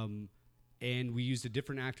 And we used a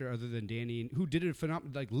different actor other than Danny, who did it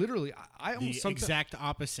phenomenal. Like literally, I almost exact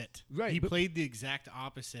opposite. Right, he played the exact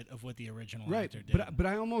opposite of what the original actor did. But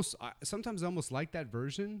I sometimes I almost like that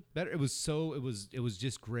version better. It was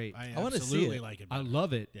just great. I wanna see absolutely it. like it. I better.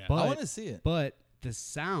 love it. Yeah. But, I want to see it. But the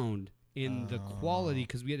sound and the quality,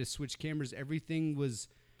 because we had to switch cameras, everything was.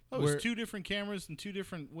 It was 2 different cameras and 2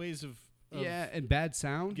 different ways of and bad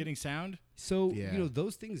sound. getting sound. So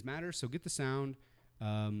those things matter. So get the sound.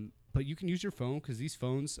 But you can use your phone because these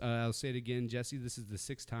phones, I'll say it again, Jesse, this is the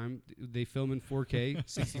 6th time they film in 4K,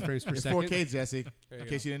 60 frames per It's second. 4K, Jesse, in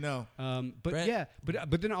case you didn't know. But Brent. yeah,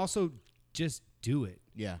 but then also just do it.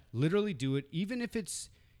 Yeah. Literally do it. Even if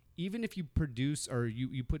you produce or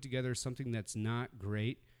you put together something that's not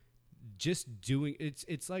great, just doing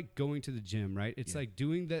it's like going to the gym, right? It's like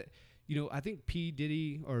doing that. I think P.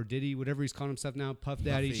 Diddy or Diddy, whatever he's calling himself now, Puff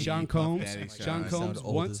Daddy, Puffy, Sean Puff Combs, Daddy, Sean Sean. Combs Sound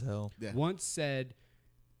old as hell. once said,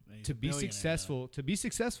 He's to a be billionaire,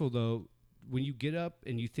 successful though, when you get up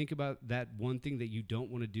and you think about that one thing that you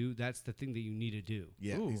don't want to do, that's the thing that you need to do.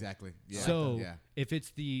 Yeah, exactly. Yeah. So yeah. if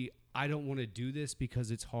it's I don't want to do this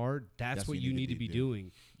because it's hard, that's what you need to be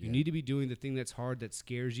doing. You Yeah. need to be doing the thing that's hard, that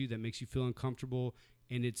scares you, that makes you feel uncomfortable,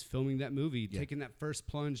 and it's filming that movie, taking that first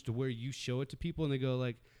plunge to where you show it to people and they go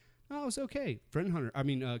like, oh, it's okay.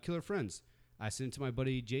 Killer Friends. I sent it to my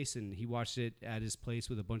buddy Jason. He watched it at his place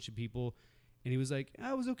with a bunch of people. And he was like,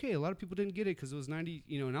 it was okay. A lot of people didn't get it because it was 90,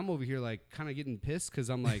 and I'm over here like kind of getting pissed because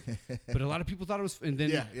I'm like, but a lot of people thought it was, and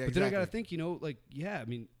then, then I got to think, you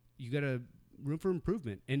got to room for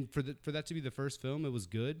improvement. And for that to be the first film, it was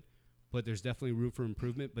good, but there's definitely room for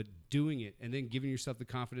improvement. But doing it and then giving yourself the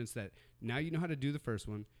confidence that now you know how to do the first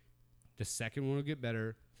one, the second one will get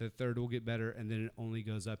better, the third will get better, and then it only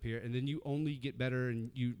goes up here. And then you only get better,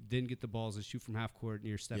 and you then get the balls to shoot from half court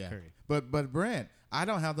near Steph Curry. But Brent, I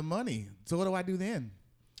don't have the money, so what do I do then?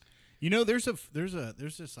 There's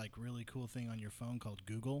this like really cool thing on your phone called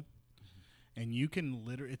Google, and you can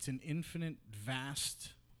it's an infinite,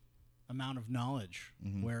 vast amount of knowledge.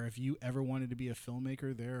 Where if you ever wanted to be a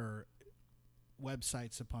filmmaker, there are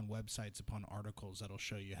websites upon articles that'll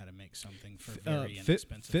show you how to make something for very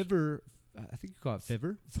inexpensive. Fiverr, I think you call it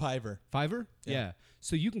Fiverr. Fiverr? Yeah.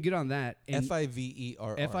 So you can get on that. And Fiverr.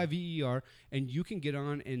 Fiverr, and you can get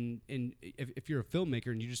on and if you're a filmmaker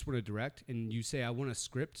and you just want to direct and you say I want a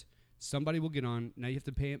script, somebody will get on. Now you have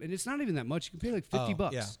to pay them, and it's not even that much. You can pay like $50,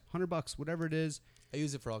 $100, whatever it is. I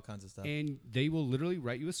use it for all kinds of stuff. And they will literally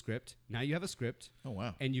write you a script. Now you have a script. Oh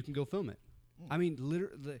wow! And you can go film it. I mean,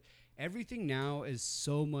 literally. everything now is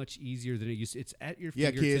so much easier than it used to. It's at your Yeah,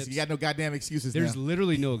 fingertips. kids, you got no goddamn excuses There's now.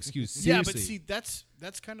 literally no excuse. Yeah, Seriously. but see,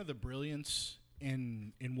 that's kind of the brilliance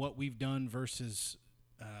in what we've done versus,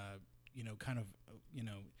 kind of,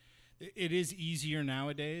 it is easier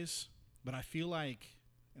nowadays. But I feel like,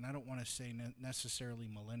 and I don't want to say necessarily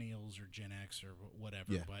millennials or Gen X or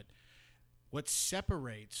whatever, but what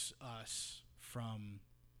separates us from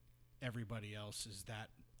everybody else is that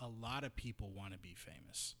a lot of people want to be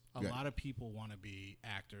famous. A lot of people want to be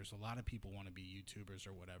actors. A lot of people want to be YouTubers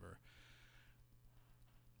or whatever.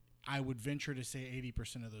 I would venture to say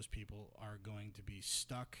 80% of those people are going to be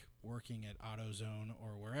stuck working at AutoZone or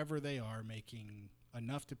wherever they are, making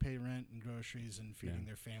enough to pay rent and groceries and feeding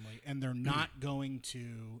their family, and they're not going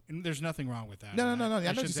to. And there's nothing wrong with that. No. I know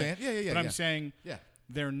what you're saying. Yeah. But I'm saying, yeah,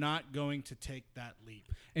 they're not going to take that leap,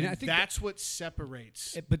 And I think that's what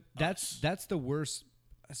separates. but that's the worst.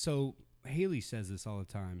 So Haley says this all the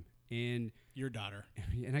time, and your daughter.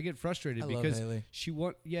 And I get frustrated I love because Haley. she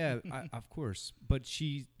of course, but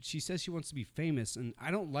she says she wants to be famous, and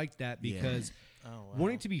I don't like that because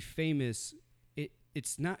wanting to be famous,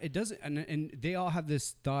 it doesn't, and they all have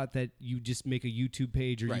this thought that you just make a YouTube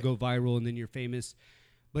page or you go viral and then you're famous.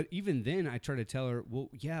 But even then, I try to tell her, well,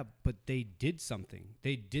 yeah, but they did something.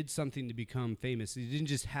 They did something to become famous. It didn't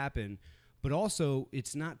just happen. But also,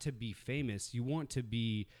 it's not to be famous. You want to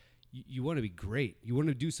be great. You want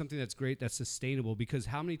to do something that's great, that's sustainable. Because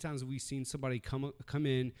how many times have we seen somebody come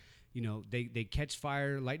in, they catch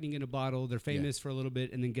fire, lightning in a bottle, they're famous for a little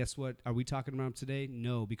bit, and then guess what? Are we talking about them today?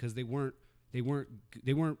 No, because they weren't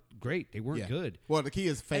great. They weren't good. Well, the key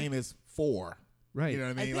is famous for. Right. You know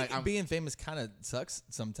what I mean? I think being famous kind of sucks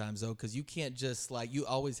sometimes, though, because you can't just, you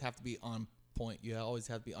always have to be on point. You always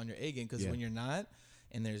have to be on your A game, because when you're not,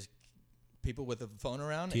 and there's people with a phone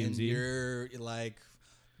around, TMZ. and you're,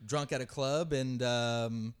 drunk at a club, and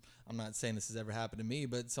I'm not saying this has ever happened to me,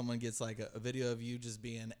 but someone gets, a video of you just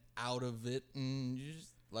being out of it, and you're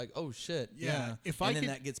just oh, shit. Yeah. Then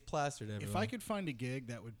that gets plastered everywhere. If I could find a gig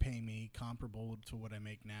that would pay me comparable to what I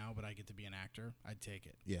make now, but I get to be an actor, I'd take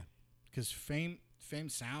it. Yeah. Because fame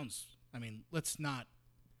sounds, let's not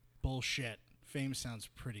bullshit. Fame sounds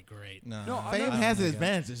pretty great. No, Fame has its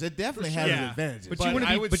advantages. It definitely has its advantages. But you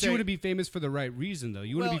want to be famous for the right reason, though.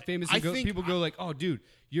 You want to be famous and people go like, "Oh, dude,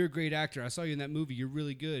 you're a great actor. I saw you in that movie. You're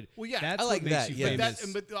really good." Well, yeah, that's I like what makes that, you yeah.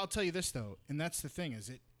 famous. But I'll tell you this though, and that's the thing is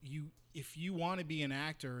if you want to be an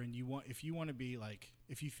actor and if you want to be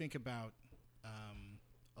if you think about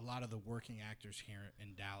a lot of the working actors here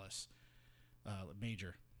in Dallas,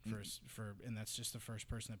 Major and that's just the first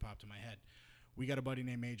person that popped in my head. We got a buddy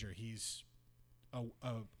named Major. He's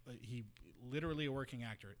he literally a working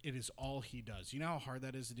actor. It is all he does. You know how hard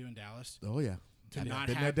that is to do in Dallas? Oh yeah. To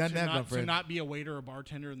not be a waiter or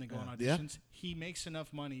bartender and then go on auditions. Yeah. He makes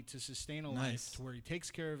enough money to sustain a life to where he takes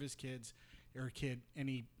care of his kids and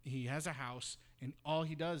he has a house, and all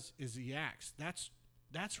he does is he acts. That's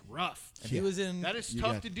rough. And he was in That is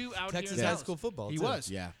tough to do out Texas here in high Dallas. school football. He too. was.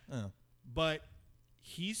 Yeah. Oh. But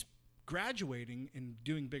he's graduating and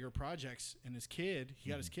doing bigger projects, and his kid, he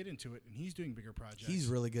got his kid into it, and he's doing bigger projects. He's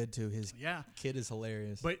really good too. His Yeah. kid is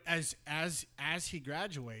hilarious. But as he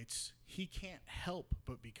graduates, he can't help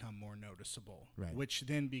but become more noticeable, Right. which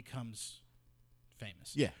then becomes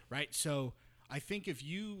famous. Yeah. Right? So I think if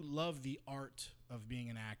you love the art of being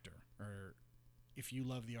an actor, or if you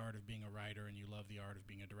love the art of being a writer, and you love the art of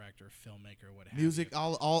being a director, filmmaker, what have Music, you.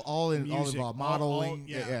 all Music, involved. all- Modeling,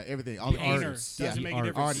 yeah. everything. All the Painter, arts. doesn't make a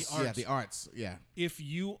difference. Artists, The arts. Yeah, the arts. Yeah. If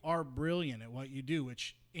you are brilliant at what you do,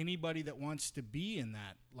 which anybody that wants to be in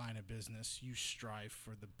that line of business, you strive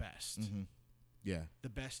for the best. Mm-hmm. Yeah. The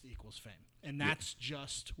best equals fame. And that's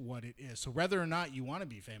just what it is. So whether or not you want to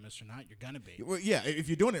be famous or not, you're going to be. Well, yeah. If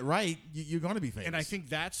you're doing it right, you're going to be famous. And I think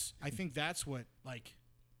that's what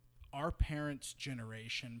our parents'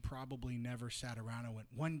 generation probably never sat around and went,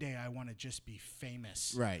 one day I want to just be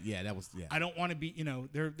famous. Right. Yeah. That was. Yeah. I don't want to be,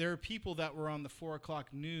 there are people that were on the 4:00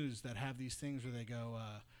 news that have these things where they go,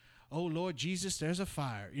 oh, Lord Jesus, there's a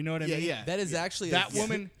fire. You know what I mean? Yeah. that is actually That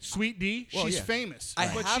woman, Sweet D, Well, she's yeah. famous.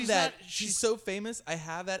 I But have she's that. not- She's so famous. I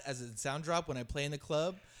have that as a sound drop when I play in the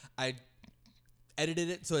club. I edited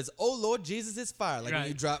it so it's "Oh Lord Jesus, it's fire." Like when Right.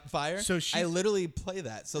 you drop fire. So she- I literally play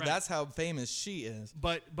that. So Right. that's how famous she is.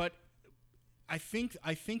 But I think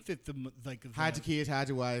that Hide your kids, hide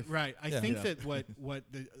your wife. right. I Yeah. think Yeah. that what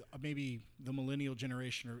the maybe the millennial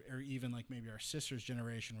generation or even maybe our sister's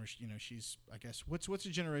generation, where she's I guess what's a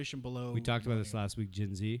generation below. We talked about this last week,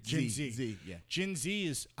 Gen Z. Gen Z. Z. Yeah. Gen Z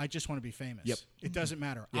is I just want to be famous. Yep. It doesn't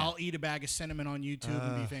matter. Yeah. I'll eat a bag of cinnamon on YouTube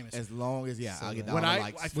and be famous. As long as I'll get all What the I-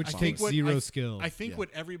 likes. I- Which I think takes what zero I- skill. I think Yeah.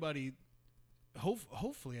 what everybody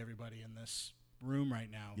hopefully everybody in this room right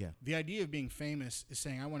now. Yeah. The idea of being famous is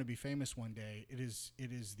saying I want to be famous one day. It is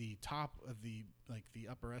the top of the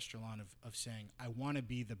upper echelon of saying I want to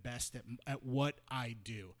be the best at what I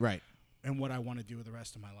do. Right. And what I want to do with the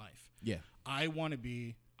rest of my life. Yeah.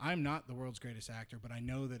 I'm not the world's greatest actor, but I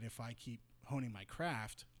know that if I keep honing my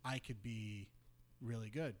craft, I could be really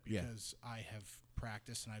good because I have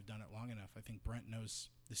practiced and I've done it long enough. I think Brent knows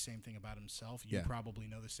the same thing about himself. You probably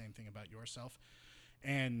know the same thing about yourself.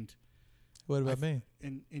 And what about me?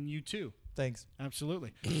 And you too. Thanks.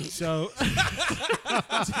 Absolutely. So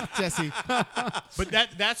Jesse. But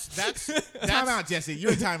that's time out, Jesse.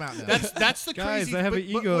 You're in timeout now. That's the guys, crazy. I have an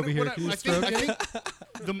ego over here. Can you stroke I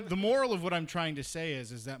think the moral of what I'm trying to say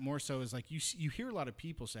is that more so is like you hear a lot of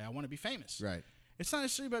people say I want to be famous. Right. It's not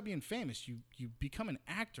necessarily about being famous. You become an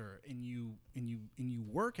actor and you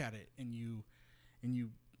work at it and you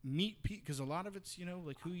meet people because a lot of it's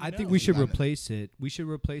like who you know. I think we should replace it. We should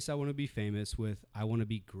replace I want to be famous with I want to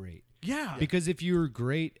be great. Yeah. Because if you're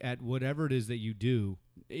great at whatever it is that you do,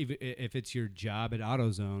 if it's your job at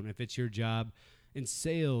AutoZone, if it's your job in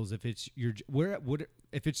sales, if it's your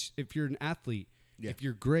if you're an athlete, if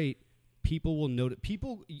you're great, people will notice.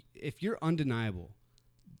 People, if you're undeniable,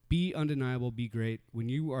 be undeniable, be great. When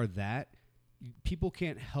you are that, people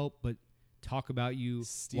can't help but talk about you,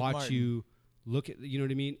 watch you, look at, you know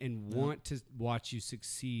what I mean, and want to watch you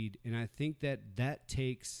succeed. And I think that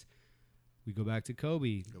takes. We go back to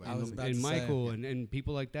Kobe and Michael and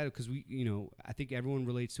people like that because I think everyone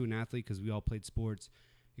relates to an athlete because we all played sports.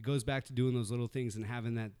 It goes back to doing those little things and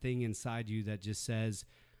having that thing inside you that just says,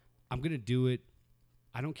 I'm going to do it.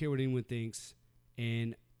 I don't care what anyone thinks.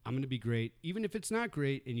 And I'm going to be great. Even if it's not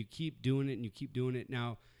great and you keep doing it and you keep doing it.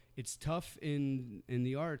 Now, it's tough in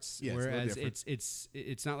the arts, whereas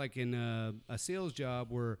it's not like in a sales job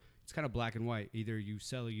where it's kind of black and white. Either you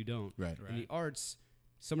sell or you don't. Right. In the arts,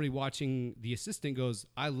 somebody watching the assistant goes,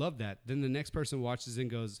 I love that. Then the next person watches and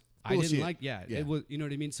goes, I didn't like, it was, you know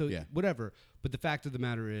what I mean? So whatever. But the fact of the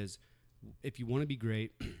matter is, if you want to be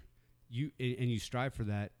great, you strive for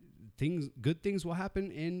that, good things will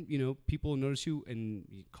happen, and people will notice you, and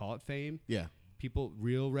you call it fame. Yeah. People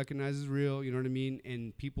recognizes real, you know what I mean?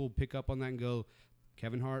 And people pick up on that and go,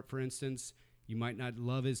 Kevin Hart, for instance, you might not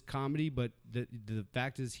love his comedy, but the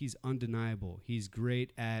fact is he's undeniable. He's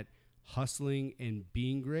great at hustling and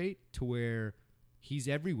being great to where he's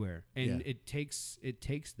everywhere, and it takes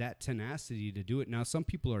that tenacity to do it. Now, some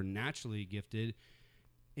people are naturally gifted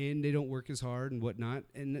and they don't work as hard and whatnot,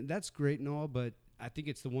 and that's great and all, but I think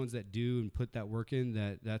it's the ones that do and put that work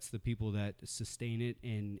in that's the people that sustain it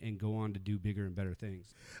and go on to do bigger and better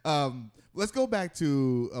things. Let's go back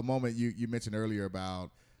to a moment you mentioned earlier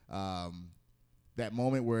about that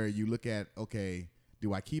moment where you look at, okay,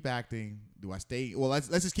 do I keep acting? Do I stay? Well, let's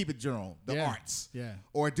just keep it general. The arts. Yeah.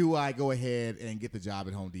 Or do I go ahead and get the job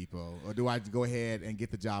at Home Depot? Or do I go ahead and get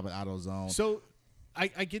the job at AutoZone? So I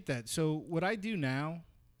get that. So what I do now,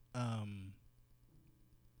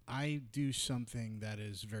 I do something that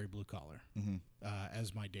is very blue collar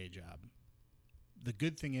as my day job. The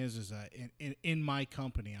good thing is that in my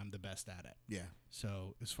company, I'm the best at it. Yeah.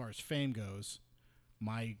 So as far as fame goes,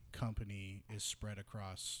 my company is spread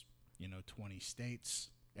across 20 states.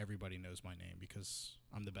 Everybody knows my name because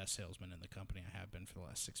I'm the best salesman in the company. I have been for the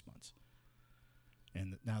last 6 months.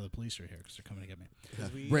 And now the police are here because they're coming to get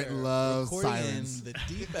me. Brent loves sirens. In the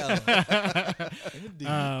deep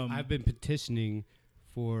I've been petitioning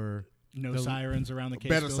for no sirens around the case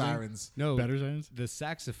better building? Sirens. No, better sirens. The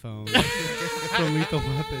saxophone from Lethal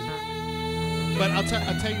Weapon. But I'll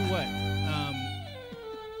tell you what.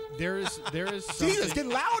 There is something. Jesus, get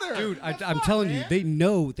louder, dude. I'm telling you, they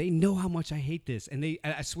know how much I hate this, and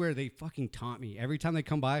I swear they fucking taunt me every time they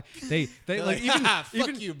come by. They like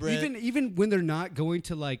even when they're not going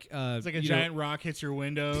to like it's like a giant rock hits your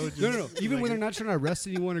window. No. Even when they're not trying to arrest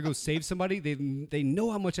anyone or go save somebody, they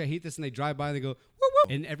know how much I hate this, and they drive by and they go whoop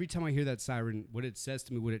whoop. And every time I hear that siren, what it says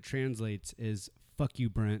to me, what it translates is "fuck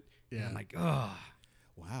you, Brent." Yeah. And I'm like, oh,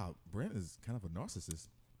 wow, Brent is kind of a narcissist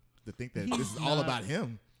to think that this is all about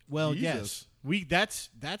him. Well, Jesus. yes,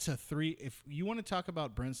 that's a 3. If you want to talk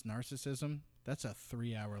about Brent's narcissism, that's a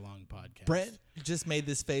 3-hour-long podcast. Brent just made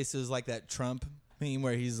this face. It was like that Trump meme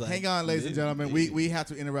where he's like, hang on, ladies and gentlemen, we have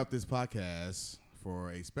to interrupt this podcast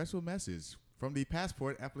for a special message from the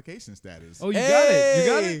passport application status. Oh, you got it.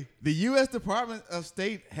 You got it. The U.S. Department of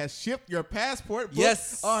State has shipped your passport book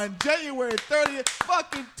on January 30th,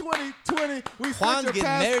 fucking 2020. We Juan's sent your getting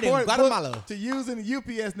married in passport Guatemala. book to use in the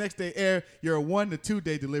UPS Next Day Air. Your 1 to 2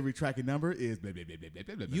 day delivery tracking number is blah, blah, blah, blah,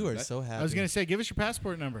 blah, blah, blah, you are blah. so happy. I was going to say, give us your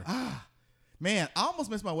passport number. Man, I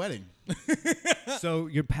almost missed my wedding. So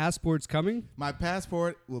your passport's coming? My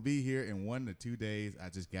passport will be here in 1 to 2 days. I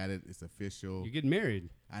just got it. It's official. You're getting married.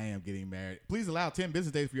 I am getting married. Please allow 10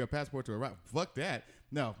 business days for your passport to arrive. Fuck that.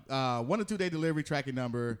 No. 1 to 2 day delivery tracking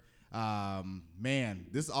number. Man,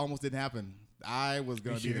 this almost didn't happen. I was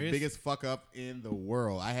going to be the biggest fuck up in the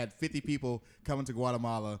world. I had 50 people coming to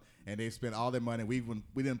Guatemala, and they spent all their money. We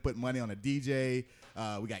didn't put money on a DJ.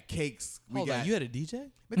 We got cakes. Hold on, you had a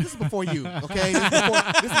DJ? But this is before you, okay?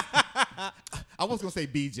 I was going to say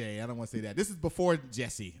BJ. I don't want to say that. This is before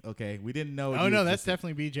Jesse, okay? We didn't know. Oh, no, that's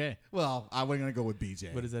definitely BJ. Well, I wasn't going to go with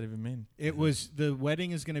BJ. What does that even mean? It was, the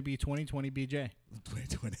wedding is going to be 2020 BJ.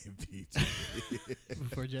 2020 BJ.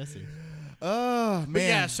 Before Jesse. Oh, man. But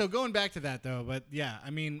yeah, so going back to that, though, but yeah,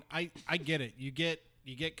 I mean, I get it. You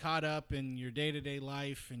get caught up in your day-to-day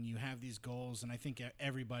life, and you have these goals, and I think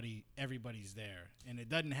everybody's there. And it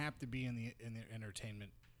doesn't have to be in the entertainment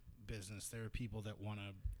business. There are people that want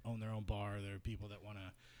to own their own bar. There are people that want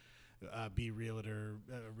to be realtor.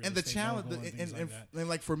 And the challenge, and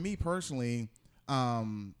like for me personally,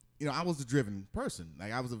 you know, I was a driven person.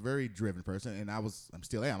 Like I was a very driven person, and I'm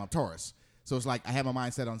still am. I'm Taurus. So it's like I have my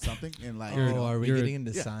mindset on something, and like, are we getting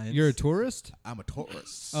into science? You're a tourist? I'm a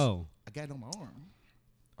Taurus. Oh, I got it on my arm.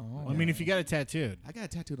 Oh, I mean, if you got it tattooed, I got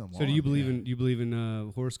it tattooed on my arm. So do you believe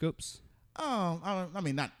in horoscopes? I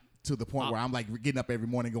mean, not to the point where I'm like getting up every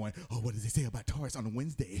morning going, oh, what does they say about Taurus on a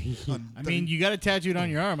Wednesday? I mean, you got it tattooed on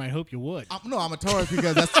your arm. I hope you would. No, I'm a Taurus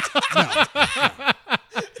because that's no.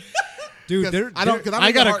 Dude,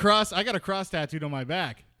 I got a cross tattooed on my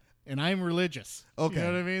back, and I'm religious. Okay, you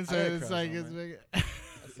know what I mean. So it's like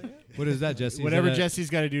what is that, Jesse? Whatever Jesse's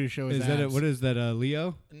got to do to show his abs. What is that,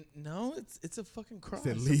 Leo? No, it's a fucking cross.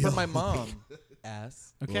 Leo. From my mom.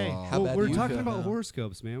 Ass. Okay. Wow. Well, we're talking about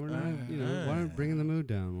horoscopes, man. We're not, why are we bringing the mood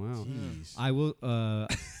down? Wow. Jeez. I will.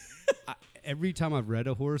 Every time I've read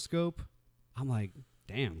a horoscope, I'm like,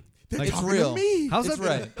 damn. They're Like, talking real. to me. How's It's that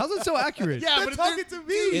right. How's that so accurate? Yeah, They're but talking to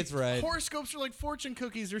me. It's right. horoscopes are like fortune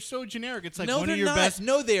cookies. They're so generic. It's like No, one they're of your not. best.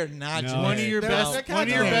 No, they are not. No. generic. One of your They're best, kind one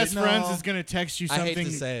of your of- best no. friends is gonna text you I hate to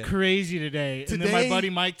something say it. crazy today, and then my Today- buddy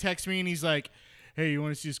Mike texts me and he's like, "Hey, you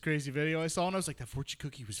want to see this crazy video I saw?" And I was like, "That fortune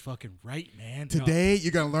cookie was fucking right, man." Today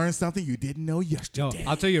you're gonna learn something you didn't know No, yesterday.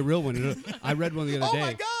 I'll tell you a real one. I read one the other Oh day.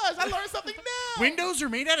 my gosh, I learned something now. Windows are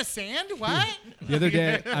made out of sand. What? The other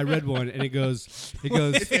day, I read one, and it goes.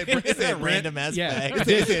 It's a random ass Yeah, bag.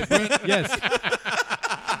 it did. Yes.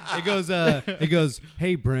 It goes,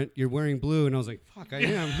 hey, Brent, you're wearing blue. And I was like, fuck, I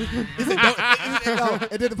am.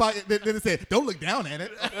 And then it said, don't look down at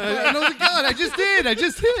it. And I was like, God, I just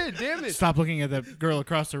did. Damn it. Stop looking at that girl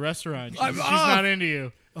across the restaurant. She's I'm not into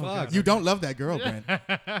you. Fuck. You don't love that girl, Brent.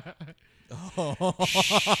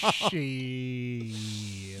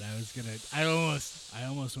 Shit. I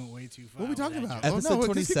almost went way too far. What are we with talking that about? joke. Episode no,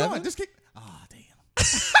 27? Just keep. Oh, damn.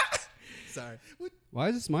 Sorry. Why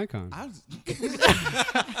is this mic on?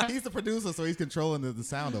 He's the producer, so he's controlling the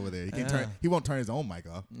sound over there. He can turn. He won't turn his own mic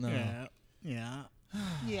off. No. Yeah.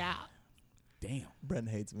 Yeah. Damn. Brent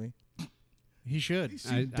hates me. He should. He's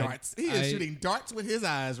shooting darts. He is shooting darts with his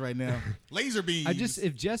eyes right now. Laser beams.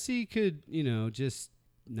 If Jesse could, just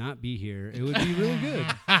not be here, it would be really good.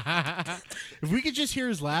 If we could just hear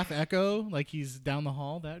his laugh echo like he's down the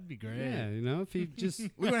hall, that'd be great. Yeah, if he just.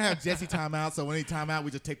 We're gonna have Jesse time out, so when he time out,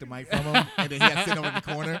 we just take the mic from him, and then he has to sit over in the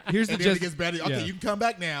corner. Here's the and then Jesse- he gets better. Okay, yeah. you can come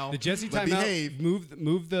back now. The Jesse but timeout. behave.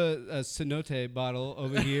 Move the cenote bottle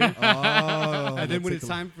over here, Oh, and then when it's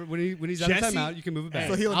time for when he's out of Jesse- timeout, you can move it back.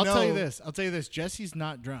 So he'll I'll tell you know- this. Jesse's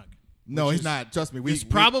not drunk. No, Which he's is- not. Trust me. It's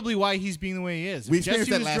probably why he's being the way he is. we If Jesse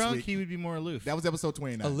experienced that was last drunk, week. he would be more aloof. That was episode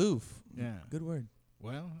 29. Aloof. Yeah. Good word.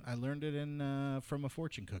 Well, I learned it from a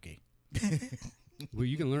fortune cookie, Well,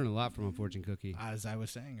 you can learn a lot from a fortune cookie. as I was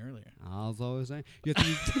saying earlier. I was always saying. You have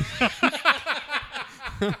to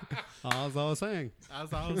I was always saying.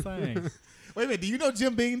 That's all I was saying. Wait a minute. Do you know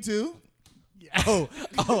Jim Beam too? Oh,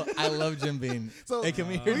 I love Jim Beam. So Hey, can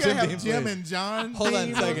we hear we Jim gotta Beam, have Jim please? and John. Hold on a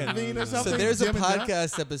Beam second. Beam or So something? there's a Jim and John?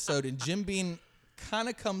 podcast episode, and Jim Beam kind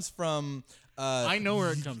of comes from. I know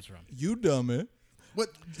where it comes from. You dummy. But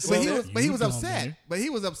So- he was You upset. dummy. But he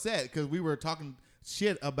was upset because we were talking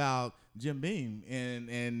shit about Jim Beam,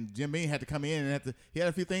 and Jim Beam had to come in and he had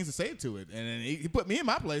a few things to say to it, and then he put me in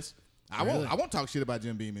my place. I won't talk shit about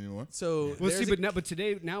Jim Beam anymore. So Well, there's see, a- but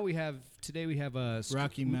today we have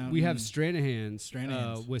Rocky Mountain. We have Stranahan's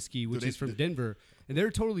Stranahan's. whiskey, which Dude, is from Denver, and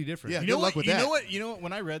they're totally different. Yeah. You Good know luck what? with that. You know what?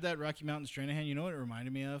 When I read that Rocky Mountain Stranahan, you know what it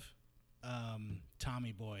reminded me of?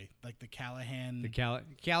 Tommy Boy, like the Callahan. The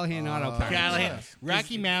Callahan Auto Parts. Callahan. Yes.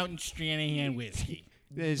 Rocky Mountain Stranahan whiskey.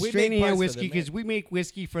 Stranahan whiskey because we make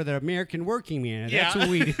whiskey for the American working man. That's what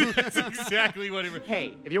we do. That's exactly what it was.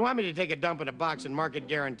 Hey, if you want me to take a dump in a box and mark it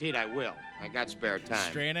guaranteed, I will. I got spare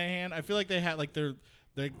time. Stranahan. I feel like they had like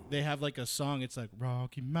they have like a song. It's like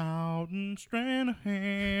Rocky Mountain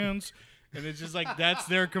Stranahans, and it's just like that's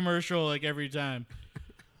their commercial like every time.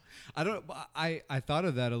 I thought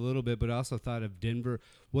of that a little bit, but I also thought of Denver.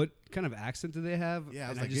 What kind of accent do they have? Yeah, I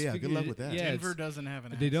was And like, yeah, good luck with that. Yeah, Denver doesn't have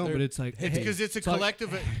an accent. they don't, but it's like It's because it's a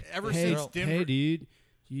collective. Ever since Denver. Hey, dude,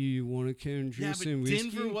 you want to come drink Yeah, some but whiskey?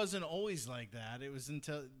 Denver wasn't always like that. It was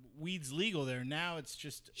until weed's legal there. Now it's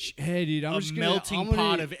just Hey, dude, I'm a just melting gonna,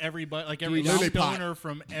 pot of everybody, like every Literally pot. stoner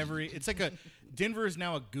from every. It's like a Denver is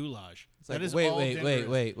now a goulash. It's like, that is wait, all wait, Denver wait, is.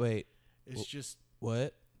 wait, wait. It's just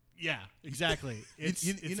What? yeah, exactly. It's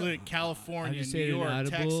you it's know- like I California, just New ate York,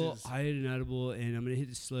 an edible. Texas. I ate an edible, and I'm gonna hit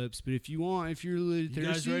the slips. But if you're really You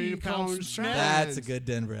guys thirsty, ready to come pound on some Strands. That's a good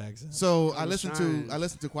Denver accent. So I Those listened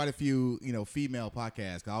signs. to quite a few female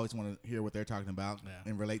podcasts. I always want to hear what they're talking about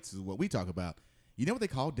and relate to what we talk about. You know what they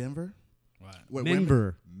call Denver? What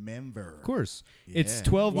Member. Member. Of course, it's Yeah.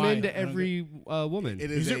 12 Why? men to every woman.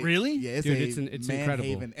 Is it really? Yeah, it's Dude, it's man incredible.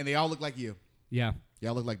 haven, and they all look like you. Yeah,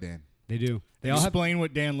 Y'all look like Dan. they do. They all have. Explain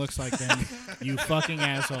what Dan looks like, then. You fucking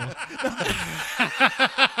asshole.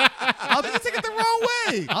 I'll take it the wrong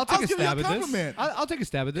way. I'll take a giving you stab at this. compliment. I'll take a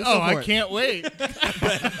stab at this. Oh, for I it. can't wait.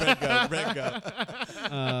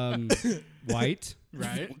 White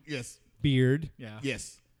Right? Yes. beard, Yeah.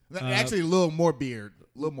 Yes. Actually, a little more beard.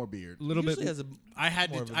 A little more beard. a little bit. Usually has a I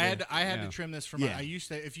had more to. of a I had. beard. To, I had Yeah. to trim this from. Yeah. I used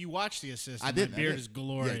to. If you watch the assistant, I did. my beard is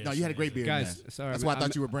glorious. Yeah, no, you had a great beard. Guys, man. sorry. That's why I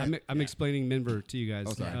thought you were Brent. I'm explaining Member to you guys.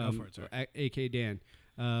 Oh, sorry. Go for it, sorry. AK Dan.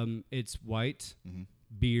 It's white, Mm-hmm.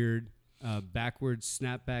 beard, backwards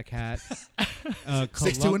snapback hat,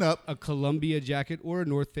 6'2" and up. a Columbia jacket or a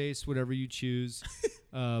North Face, whatever you choose,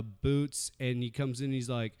 boots, and he comes in. He's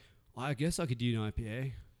like, well, I guess I could do an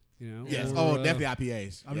IPA. You know? Yes. or, Definitely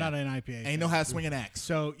IPAs. I'm not an IPA. Ain't know how to swing an axe.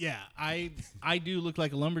 So yeah, I do look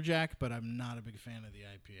like a lumberjack, but I'm not a big fan of the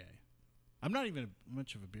IPA. I'm not even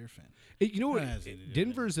much of a beer fan. You know what? That has nothing to do with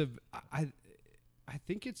Denver's a. I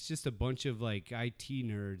think it's just a bunch of like IT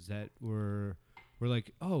nerds that were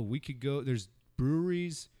like, oh, we could go. There's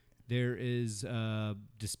breweries, there is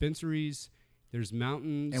dispensaries, there's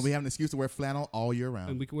mountains, And we have an excuse to wear flannel all year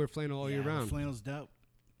round. and we can wear flannel all year Yeah, round. Flannel's dope.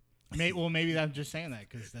 Maybe I'm just saying that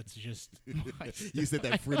because that's just. You said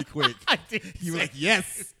that pretty quick. I did. You were like,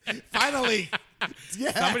 yes, finally.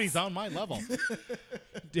 Yes. Somebody's on my level.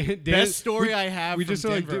 Dan, Best story I have we from just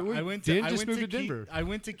like, Denver. dude, I went to Dan I just went moved to to Denver. I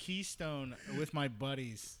went to Keystone with my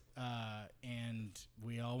buddies, and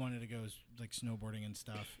we all wanted to go like snowboarding and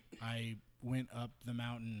stuff. I went up the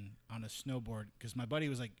mountain on a snowboard because my buddy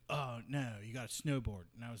was like, "Oh no, you got to snowboard,"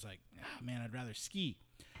 and I was like, "Ah, man, I'd rather ski."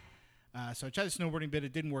 So I tried the snowboarding bit.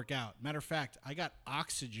 It didn't work out. Matter of fact, I got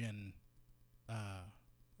oxygen.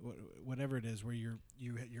 Whatever it is, where you're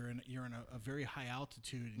in a very high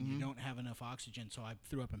altitude and you don't have enough oxygen, so I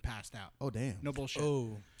threw up and passed out. Oh, damn. No bullshit.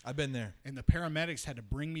 Oh, I've been there. And the paramedics had to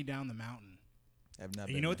bring me down the mountain. I've not And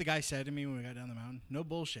been you know what there. the guy said to me when we got down the mountain? No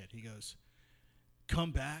bullshit. He goes,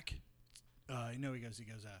 "Come back."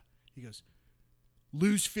 He goes,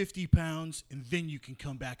 "Lose 50 pounds and then you can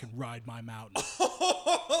come back and ride my mountain."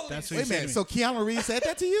 That's what Wait he a said minute. to So me. Keanu Reeves said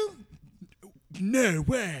that to you? No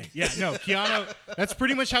way. Yeah, no, Keanu. That's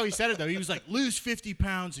pretty much how he said it though. He was like, "Lose 50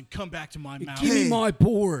 pounds and come back to my mountain." Give me my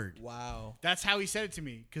board. Wow. That's how he said it to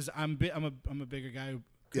me because I'm a bigger guy who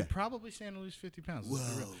could Yeah. probably stand to lose 50 pounds. Let's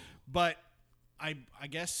be real. But I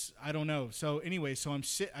guess I don't know. So anyway, so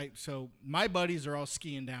so my buddies are all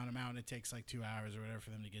skiing down a mountain. It takes like 2 hours or whatever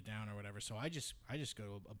for them to get down or whatever. So I just go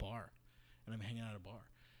to a bar, and I'm hanging out at a bar.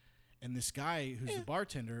 And this guy who's the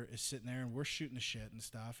bartender is sitting there, and we're shooting the shit and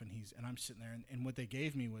stuff. And I'm sitting there, and what they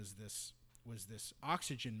gave me was this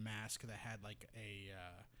oxygen mask that had like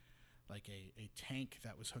a tank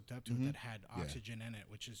that was hooked up to it that had oxygen in it,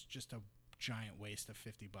 which is just a giant waste of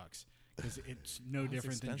 $50 because it's no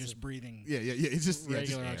different than just expensive. breathing Yeah. It's just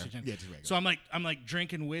regular air. oxygen. Yeah, just regular. So I'm like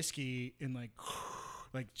drinking whiskey and like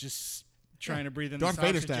just trying to breathe in Darth this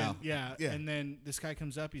Vader oxygen. style. Yeah. Yeah. And then this guy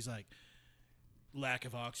comes up. He's like, "Lack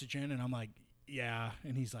of oxygen," and I'm like, "Yeah."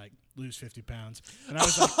 And he's like, "Lose 50 pounds," and I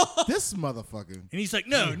was like, This motherfucker. and he's like,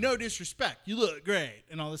 "No disrespect. You look great,"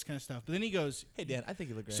 and all this kind of stuff. But then he goes, Hey Dan, I think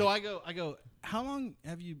you look great. so I go, "How long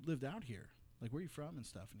have you lived out here? Like, where are you from and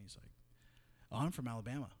stuff?" And he's like, "Oh, I'm from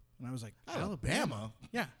Alabama." And I was like, Alabama?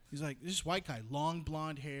 Yeah. He's like, "This white guy, long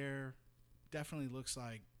blonde hair, definitely looks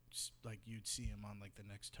like you'd see him on like the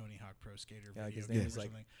next Tony Hawk Pro Skater Yeah, like video his game name or is, like,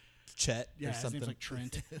 something." Chet Yeah, or his something. name's like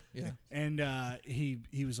Trent. Yeah. And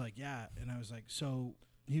he was like, "Yeah," and I was like, "So,"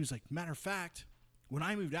 he was like, "Matter of fact, when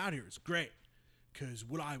I moved out here, it's great. Because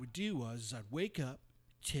what I would do was I'd wake up,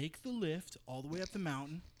 take the lift all the way up the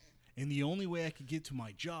mountain, and the only way I could get to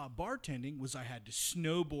my job bartending was I had to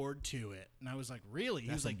snowboard to it. And I was like, really? He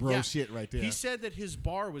That's was some like, bro yeah. shit right there. He said that his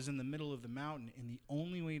bar was in the middle of the mountain, and the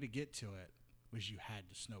only way to get to it was you had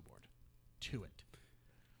to snowboard to it.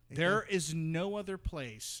 There is no other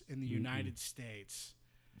place in the United States,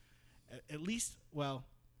 at least, well,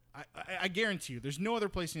 I guarantee you, there's no other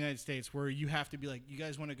place in the United States where you have to be like, you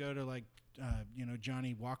guys want to go to like,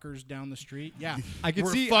 Johnny Walker's down the street? Yeah, I could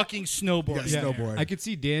we're see fucking snowboarding. Yeah, there. snowboard. I could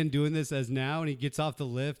see Dan doing this as now, and he gets off the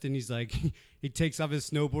lift, and he's like, he takes off his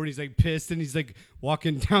snowboard, he's like pissed, and he's like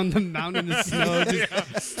walking down the mountain in the snow,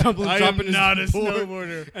 just stumbling, I dropping am not his a board.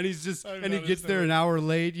 snowboarder. And he's just, I'm and he not a gets there an hour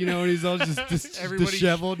late, and he's all just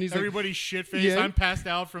disheveled, and he's like, everybody's shit faced. Yeah. I'm passed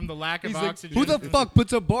out from the lack of he's like, oxygen. who the fuck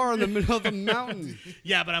puts a bar in the middle of the mountain?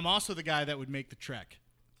 Yeah, but I'm also the guy that would make the trek.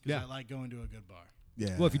 Yeah. I like going to a good bar.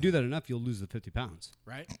 Yeah. Well, if you do that enough, you'll lose the 50 pounds.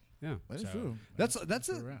 Right? Yeah. That is So- true. That's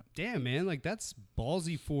where we're a at. damn, man. Like, that's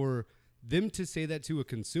ballsy for them to say that to a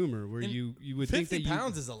consumer, where And you would think 50 that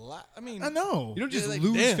pounds is a lot. I mean, I know. you don't just Yeah, like,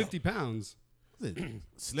 lose damn. 50 pounds. Was it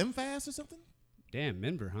Slim Fast or something? Damn,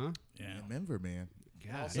 Denver, huh? Yeah. Remember, man.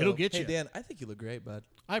 God. also, It'll get hey, you. Dan, I think you look great, bud.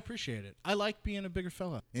 I appreciate it. I like being a bigger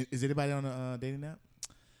fella. Is anybody on a dating app?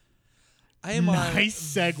 I am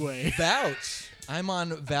Nice on segue. Vouch. I'm on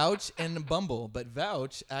Vouch and Bumble, but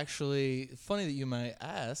Vouch actually, funny that you might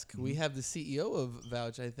ask, we have the CEO of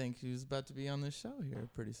Vouch, I think, who's about to be on the show here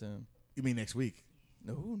pretty soon. You mean next week?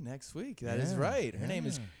 No, next week. That is Yeah, right. Her name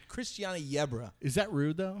is yeah. Christiana Yebra. Is that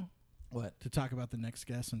rude, though, What? to talk about the next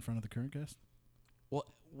guest in front of the current guest? What?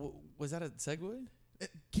 Was that a segue?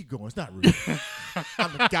 Keep going. It's not rude.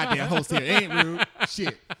 I'm the goddamn host here. It ain't rude.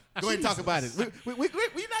 Shit. Go ahead and talk about it. We're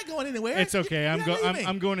not going anywhere. It's okay. You're not leaving.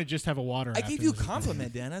 I'm going to just have a water. I after gave you a this.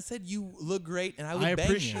 compliment, Dan. I said you look great, and I would I bang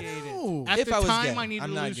appreciate you. it. know. At If the I was time, gay. I needed I'm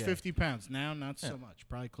to not lose gay. 50 pounds. Now, not so Yeah. much.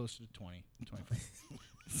 Probably closer to 20, 25.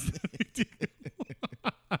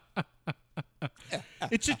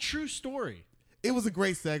 It's a true story. It was a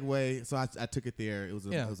great segue, so I took it there. It was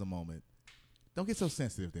Yeah. it was a moment. Don't get so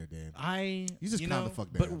sensitive there, Dan. You just you calm know, the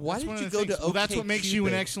fuck down. But why that's one did of you the go things. to Well, that's what makes you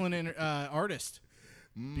an OkCupid? excellent artist.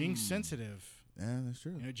 Being sensitive. Yeah, that's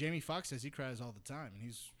true. Jamie Foxx says he cries all the time, and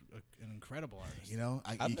he's an incredible artist. You know,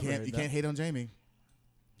 I've you never can't heard you that. can't hate on Jamie.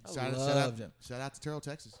 I Shout loved him. out to Terrell,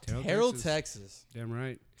 Texas. Terrell, Texas. Damn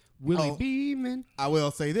right. Willie Oh. Beeman. I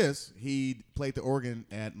will say this: he played the organ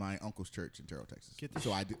at my uncle's church in Terrell, Texas. Get this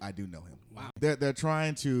So I do know him. Wow. They're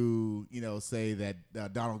trying to say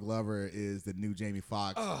that Donald Glover is the new Jamie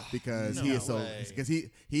Foxx because he is way. because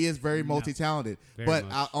he is very multi talented. Very But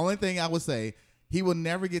much. only thing I would say, he will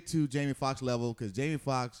never get to Jamie Foxx level because Jamie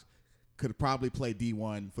Foxx could probably play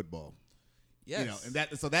D1 football. Yes. And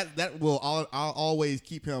that will I'll always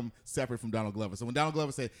keep him separate from Donald Glover. So when Donald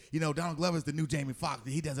Glover said, Donald Glover's the new Jamie Foxx,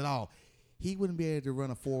 he does it all. He wouldn't be able to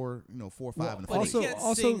run a 4-5 in the but Also- he can't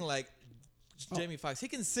also- sing like Jamie Foxx. He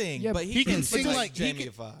can sing, Yeah, but he he can can sing sing like- like he Jamie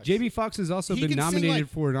can- Foxx. Jamie Foxx has also He been can sing nominated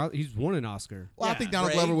like- for he's won an Oscar. Well, I Yeah. think Donald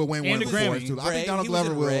Ray. Glover will win one And a before Grammy. it's too. I Ray, think Donald he was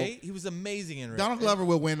Glover in will. Ray. He was amazing in Ray. Donald Glover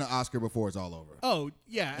will win an Oscar before it's all over. Oh,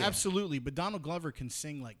 yeah, absolutely. But Donald Glover can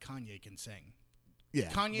sing like Kanye can sing. Yeah.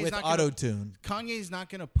 Kanye's with not auto gonna, tune. Kanye's not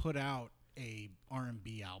going to put out a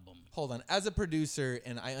R&B album. Hold on. As a producer,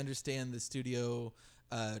 and I understand the studio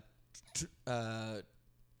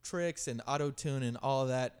tricks and auto tune and all of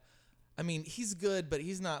that. I mean, he's good, but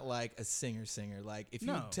he's not like a singer. Like, if you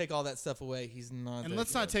No. take all that stuff away, he's not. And that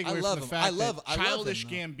let's not good. take I away love from the him. fact I love that Childish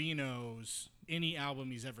him, though. Gambino's any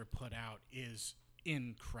album he's ever put out is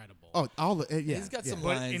incredible. Oh, all the yeah. He's got yeah. some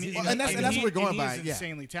But- lines. He's and not- that's what we're going by, He's yeah.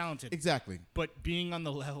 insanely talented. Exactly. But being on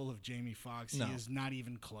the level of Jamie Foxx, No. he is not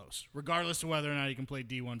even close. Regardless of whether or not he can play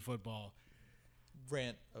D1 football,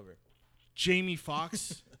 Rant over. Jamie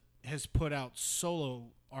Foxx has put out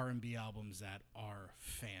solo R&B albums that are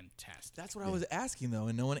fantastic. That's what I was asking though,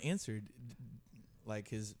 and no one answered. Like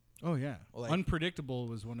his Oh yeah, Like- Unpredictable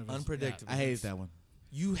was one of his. Unpredictable. I hated that one.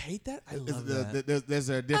 You hate that? I love There's- that. There's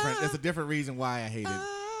a different reason why I hate it.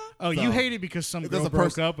 Oh, So, you hate it because some There's girl a broke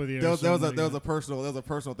pers- up with you. or There was something like a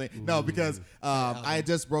personal thing. No, because I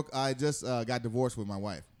just got divorced with my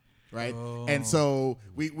wife, right? And so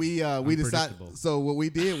we decided. Unpredictable. So what we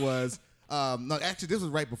did was no, actually this was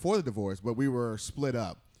right before the divorce, but we were split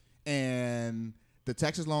up, and the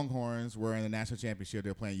Texas Longhorns were in the national championship.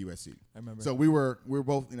 They were playing USC. I remember. So we were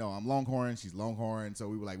both, I'm Longhorn, she's Longhorn. So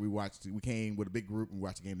we came with a big group and we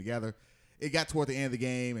watched the game together. It got toward the end of the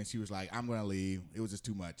game and she was like, I'm going to leave. It was just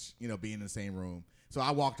too much, being in the same room. So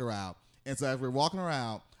I walked her out. And so as we're walking her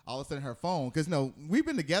out, all of a sudden her phone, because we've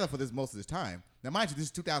been together for most of this time. Now, mind you, this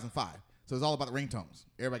is 2005. So it's all about the ringtones.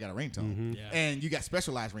 Everybody got a ringtone. Mm-hmm. Yeah. And you got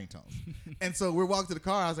specialized ringtones. And so we're walking to the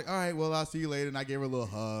car. I was like, all right, well, I'll see you later. And I gave her a little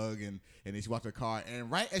hug. And then she walked to the car. And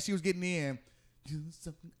right as she was getting in, you're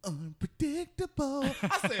something unpredictable.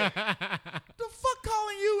 I said, the fuck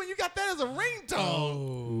calling you and you got that as a ringtone?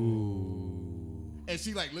 Ooh. And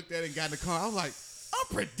she like looked at it and got in the car. I was like,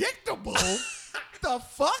 unpredictable? The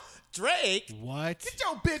fuck? Drake. What? Get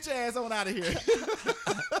your bitch ass on out of here.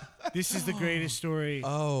 This is the greatest story.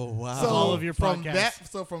 Oh wow. So all of your from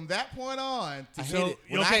podcasts. from that point on,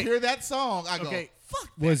 when okay. I hear that song, I go, Okay. fuck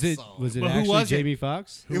Was that it song. was it But who actually was it? Jamie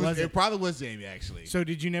Foxx? Who was It it? probably was Jamie, actually. So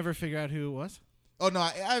did you never figure out who it was? Oh, no,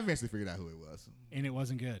 I eventually figured out who it was. And it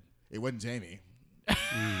wasn't good. It wasn't Jamie.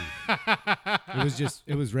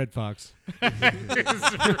 It was Red Fox.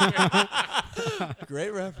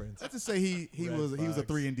 Great reference. Let's just say he Red was a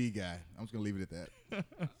Fox. 3-and-D guy. I'm just going to leave it at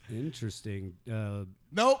that. Interesting.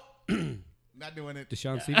 Nope. Not doing it.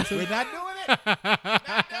 Deshaun Stevenson, We're not doing it. Not doing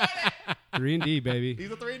it. 3-and-D baby.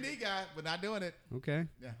 He's a 3-and-D guy, but not doing it. Okay,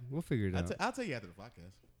 Yeah. we'll figure it out. I'll tell you after the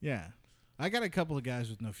podcast. Yeah. I got a couple of guys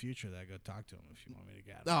with no future that I go talk to them if you want me to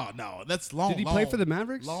get Oh, no. That's long. Did he play for the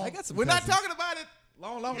Mavericks? Long. I got some We're cousins. not talking about it.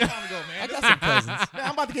 Long time ago, man. I got some cousins. Man,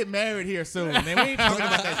 I'm about to get married here soon, man. We ain't talking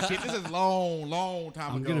about that shit. This is long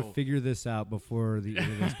time I'm ago. gonna figure this out before the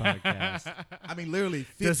end of this podcast. I mean, literally.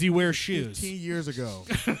 Does he wear shoes? 15 years ago.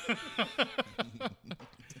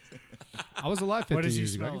 I was alive 15 What does he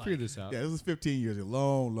years ago. I smell can figure this out. Yeah, this was 15 years ago.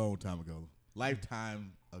 Long time ago.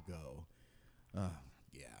 Lifetime ago. Yeah.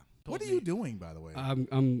 What are you doing, by the way?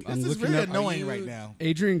 I'm this is looking really up annoying right now.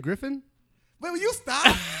 Adrian Griffin. Wait, will you stop?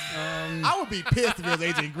 I would be pissed if it was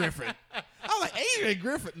Adrian Griffin. I was like, Adrian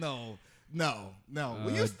Griffin? No.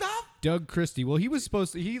 Will you stop? Doug Christie. Well, he was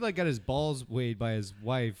supposed to. He like got his balls weighed by his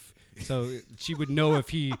wife, so she would know if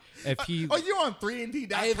he. Oh, you're on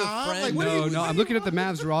 3and-D.com? I have a friend- Like, what are you- No, what I'm are looking you at the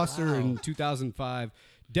Mavs roster in 2005.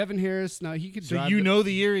 Devin Harris. Now he could. So drive you the- know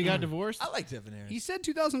the year he got divorced? I like Devin Harris. He said I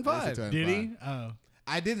 2005. said Did he? 2005. Oh.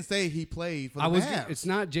 I didn't say he played for the I was. Mavs. It's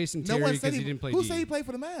not Jason No Terry one because said he didn't play. Who D. said he played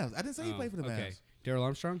for the Mavs? I didn't say he Oh, played for the okay. Mavs. Daryl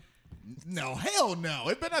Armstrong. No, hell no.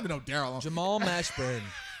 It better not be no Daryl. Jamal Mashburn.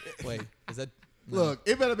 Wait, is that? No. Look,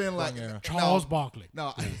 it better been like era. Charles Barkley.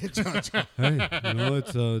 No, Hey,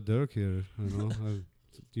 it's Derek here. I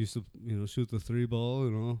used to shoot the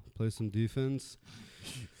 3-ball. Play some defense.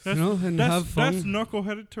 And have fun. That's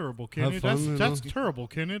knuckleheaded terrible, Kenny. Have fun, That's terrible,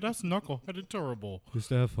 Kenny. That's knuckleheaded terrible. Used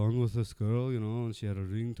to have fun with this girl, and she had a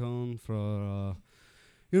ringtone for,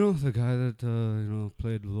 the guy that,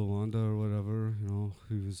 played Luanda or whatever,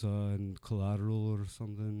 he was in Collateral or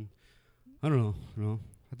something. I don't know,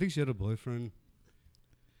 I think she had a boyfriend.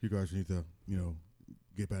 you guys need to,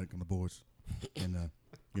 get back on the boards and,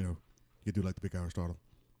 get through like the big Aristotle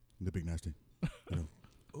and the big nasty.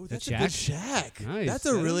 Oh, that's The a good Shaq? Shaq. Nice. That's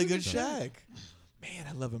a That really is a good good Shaq. Man,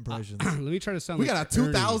 I love impressions. Let me try to sound We like got a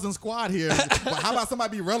Ernie. 2,000 squad here. But how about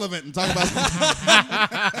somebody be relevant and talk about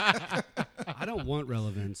I don't want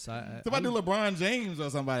relevance. somebody do LeBron James or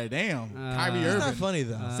somebody? Damn, Kyrie It's not Irving, funny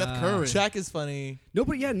though. Seth Curry. Shaq is funny. No,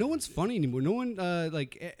 but no one's funny anymore. No one Yeah,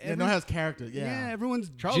 no one has character. yeah,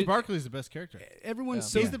 everyone's Charles Barkley's the best character. Everyone's Yeah.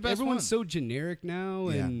 so He's the best everyone's one. so generic now,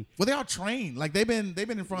 Yeah. and Well, they all trained. Like they've been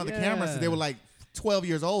in front of the camera since they were like 12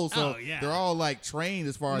 years old. So Oh, yeah. they're all like trained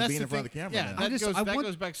as far as being in front of the camera. Yeah, now. that I want-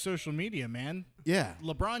 goes back to social media, man. Yeah.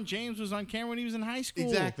 LeBron James was on camera when he was in high school.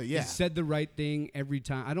 Exactly. Yeah. he said the right thing every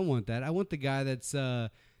time. I don't want that. I want the guy that's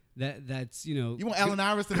that's You want Allen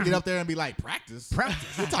Iverson to get up there and be like, practice.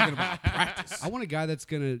 We're talking about practice. I want a guy that's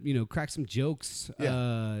gonna crack some jokes, Yeah.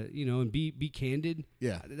 and be candid.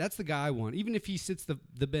 Yeah. That's the guy I want. Even if he sits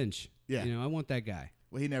the bench. Yeah. I want that guy.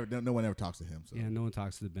 Well, no one ever talks to him. So. Yeah, no one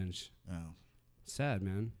talks to the bench. Oh. Sad,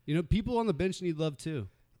 man. People on the bench need love too.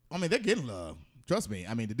 I mean, they're getting love. Trust me.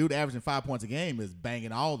 I mean, the dude averaging 5 points a game is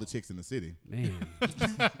banging all the chicks in the city. Man,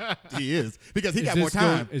 He is because he Is got more this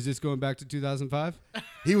time. Is this going back to 2005?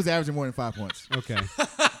 He was averaging more than 5 points. Okay.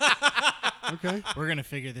 Okay. We're gonna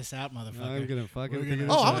figure this out, motherfucker. I'm gonna fucking We're figure gonna-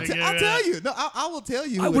 this Oh, out. I'll tell you. No, I will tell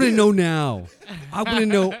you. I who want it to is. know now. I want to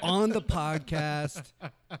know on the podcast.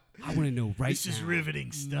 I want to know right This now. is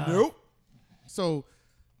riveting stuff. Nope. So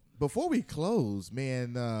before we close,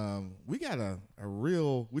 man, we got a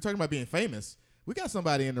real. We're talking about being famous. We got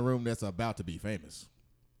somebody in the room that's about to be famous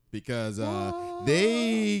because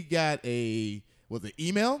they got was it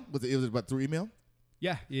email? Was it about through email?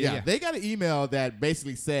 Yeah. They got an email that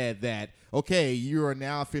basically said that okay, you are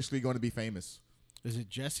now officially going to be famous. Is it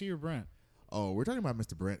Jesse or Brent? Oh, we're talking about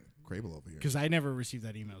Mr. Brent Crable over here. Because I never received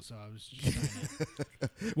that email, so I was just trying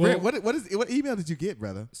to. Brent, what email did you get,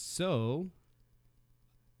 brother? So,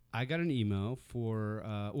 I got an email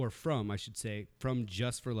from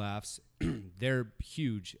Just for Laughs. They're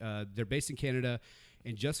huge. They're based in Canada,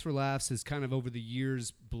 and Just for Laughs has kind of over the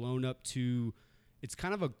years blown up to. It's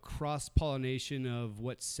kind of a cross-pollination of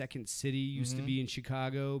what Second City used to be in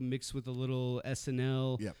Chicago, mixed with a little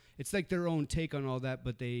SNL. Yep. It's like their own take on all that,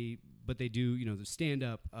 but they do, the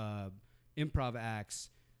stand-up, improv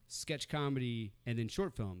acts, sketch comedy, and then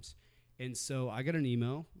short films. And so I got an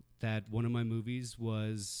email that one of my movies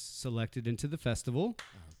was selected into the festival.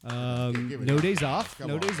 No Days Off. Come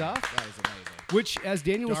No on. Days Off. That is amazing. Which, as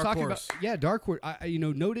Daniel was Dark talking Horse. about, Dark Horse.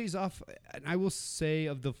 No Days Off. And I will say,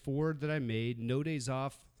 of the 4 that I made, No Days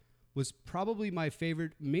Off was probably my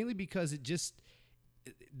favorite, mainly because it just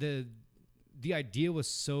the idea was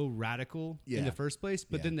so radical in the first place,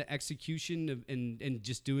 but then the execution of, and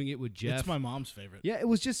just doing it with Jeff. It's my mom's favorite. Yeah, it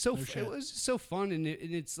was just so shit. it was just so fun, and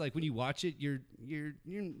it's like when you watch it, you're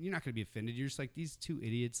not gonna be offended. You're just like, these two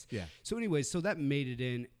idiots. Yeah. So anyways, so that made it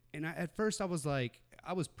in, and at first I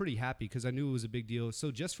was pretty happy because I knew it was a big deal.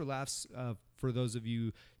 So Just for Laughs, for those of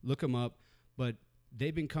you, look them up. But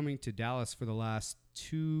they've been coming to Dallas for the last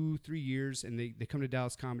 2-3 years, and they come to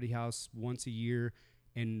Dallas Comedy House once a year,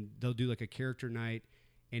 and they'll do like a character night.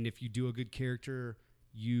 And if you do a good character,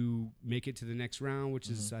 you make it to the next round, which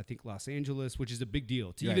is I think Los Angeles, which is a big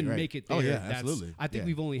deal to even make it there. Oh yeah, absolutely. I think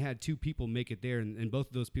we've only had 2 people make it there, and both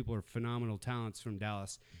of those people are phenomenal talents from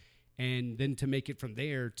Dallas. And then to make it from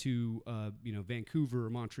there to Vancouver or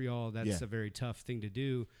Montreal, that's a very tough thing to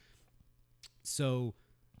do. So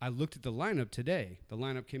I looked at the lineup today. The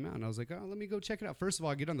lineup came out, and I was like, oh, let me go check it out. First of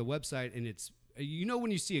all, I get on the website, and it's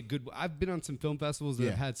when you see a good. I've been on some film festivals that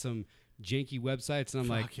have had some janky websites, and I'm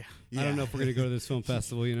like, I don't know if we're gonna go to this film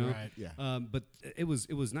festival, Right. Yeah. But it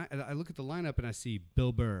was not. I look at the lineup and I see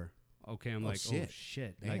Bill Burr. Okay, I'm like, shit. oh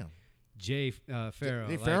shit, Damn. like Jay Farrow.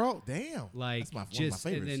 Hey, Farrell? Damn. Like That's one of just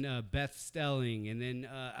my favorites. and then Beth Stelling, and then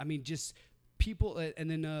just people, and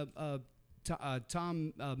then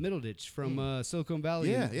Tom Middleditch from Silicon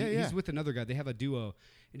Valley. Yeah, and yeah. He's with another guy. They have a duo.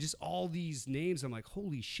 And just all these names, I'm like,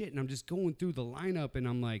 holy shit. And I'm just going through the lineup, and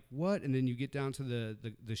I'm like, what? And then you get down to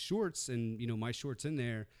the shorts, and, my short's in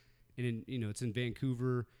there. And, it's in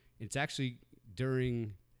Vancouver. It's actually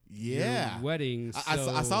during your wedding.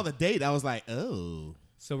 I saw the date. I was like, oh.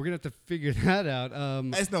 So we're going to have to figure that out.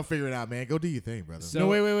 It's no figuring out, man. Go do your thing, brother. So- No,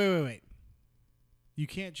 wait. You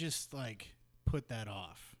can't just put that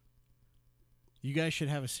off. You guys should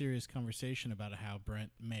have a serious conversation about how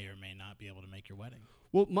Brent may or may not be able to make your wedding.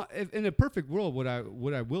 Well, in a perfect world, what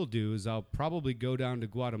I will do is I'll probably go down to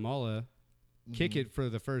Guatemala, kick it for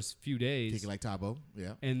the first few days, Kick it like Tabo.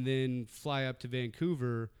 Yeah. and then fly up to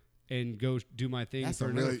Vancouver and go do my thing for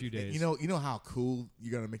another few days. You know how cool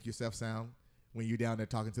you're gonna make yourself sound when you're down there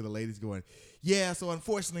talking to the ladies, going, "Yeah, so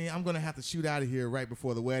unfortunately, I'm gonna have to shoot out of here right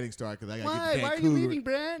before the wedding starts because I gotta get to Why are Vancouver." you leaving,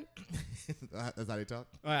 Brent? That's how they talk.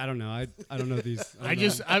 I don't know. I don't know these.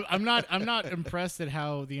 I'm not impressed at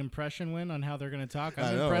how the impression went on how they're going to talk.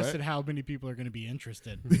 I'm impressed at how many people are going to be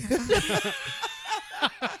interested.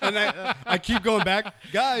 And I keep going back,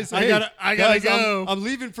 guys. I hey, gotta guys, go. I'm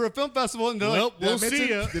leaving for a film festival, and they're like, We'll see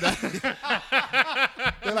you. They're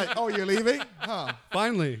like, "Oh, you're leaving? Huh?"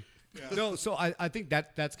 finally. No, so I think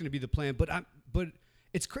that's going to be the plan. But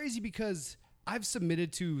it's crazy because I've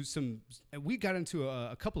submitted to we got into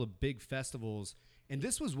a couple of big festivals, and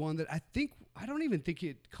this was one that I don't even think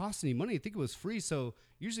it cost any money. I think it was free. So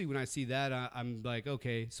usually when I see that, I'm like,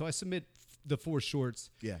 okay. So I submit the 4 shorts.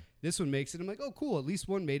 Yeah. This one makes it. I'm like, oh, cool. At least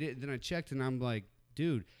one made it. And then I checked, and I'm like,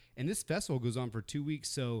 dude. And this festival goes on for 2 weeks.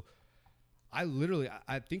 So I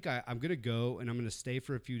think I'm going to go, and I'm going to stay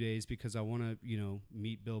for a few days because I want to,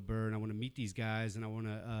 meet Bill Burr, and I want to meet these guys, and I want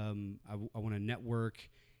to network.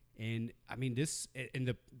 And I mean, there's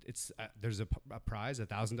a prize,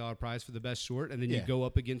 $1,000 prize for the best short. And then you go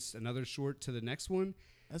up against another short to the next one.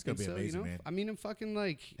 That's going to be amazing, man. I mean, I'm fucking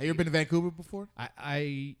like, Have you ever been to Vancouver before?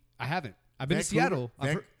 I haven't. I've been to Vancouver?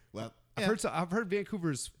 Seattle. Well, I've heard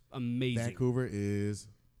Vancouver's amazing. Vancouver is,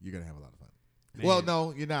 you're going to have a lot of fun. Man. Well,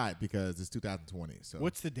 no, you're not because it's 2020. So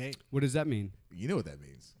What's the date? What does that mean? you know what that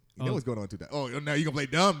means. You know what's going on in 2020. Oh, now you're going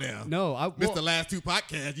to play dumb now. No, I Missed the last 2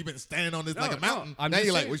 podcasts. You've been standing on this like a mountain. I'm Now just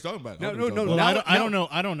you're like, saying. what you talking about? No, I don't know what no, you're no. talking I don't know.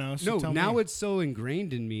 I don't know. So No, tell now me. it's so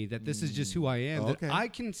ingrained in me that this is just who I am. Okay. That I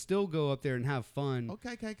can still go up there and have fun.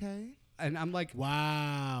 about. Okay. And I'm like,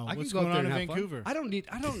 Wow. I can What's go up going there on and in have fun. Vancouver? I don't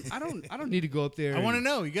need to go up there. I want to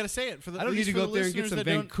know. You got to say it for the. I don't need to go up there and get some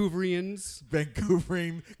Vancouverians.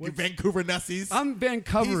 Vancouverians. Vancouver Nussies. I'm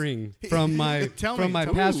Vancouvering from my Tell from me, my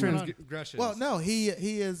tell me past what's going on. transgressions. Well, no, he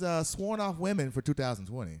is sworn off women for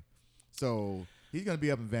 2020. So he's going to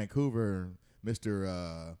be up in Vancouver,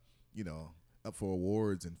 Mr. up for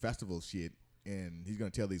awards and festival shit, and he's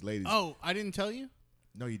gonna tell these ladies. Oh, I didn't tell you.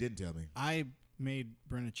 No, you didn't tell me. I made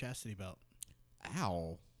Brent a chastity belt.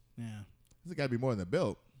 Ow. Yeah. This got to be more than a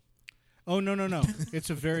belt. Oh no. It's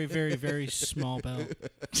a very, very, very small belt.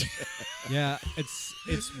 Yeah,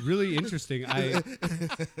 it's really interesting. Is that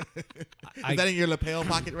in your lapel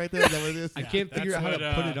pocket right there? Is that what it is? I can't figure out how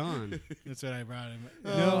to put it on. That's what I brought him.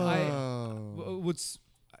 What's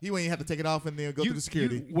You ain't have to take it off and then go through the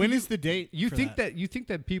security. When is the date? you for think that you think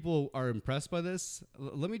that people are impressed by this?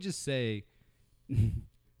 Let me just say,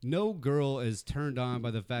 no girl is turned on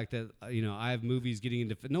by the fact that I have movies getting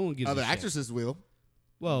into. No one gives. Other a shit. actresses will.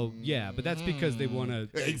 Well, yeah, but that's because they want to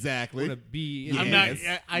Exactly. be. Yes. I'm not.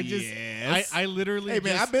 I just. Yes. I literally. Hey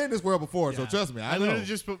man, just, I've been in this world before, so yeah. trust me. I know. literally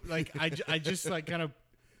just put like I just like kind of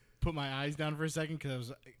put my eyes down for a second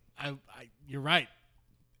because I you're right.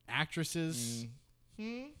 Actresses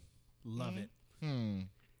love it.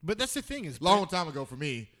 But that's the thing is Long time ago for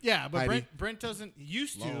me. Yeah, but Heidi. Brent doesn't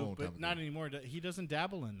used to, Long but time not ago. anymore. He doesn't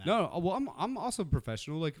dabble in that. No, well, I'm also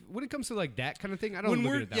professional. Like when it comes to like that kind of thing, I don't when look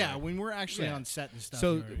we're at it that way. when we're actually Yeah. on set and stuff.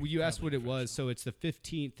 So you're you asked what it probably was. So it's the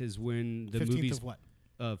 15th is when the 15th movie's of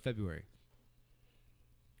what? February.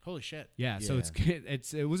 Holy shit! Yeah, so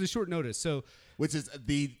it was a short notice. So Which is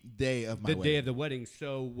the day of my the wedding. day of the wedding.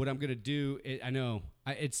 So what I'm gonna do? I know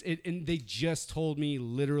and they just told me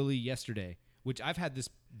literally yesterday, which I've had this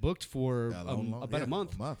booked for about a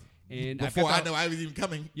month. And Before I've got I know I was even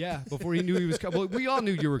coming. Yeah, before he knew he was coming. Well, we all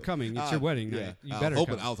knew you were coming. It's your wedding night. You better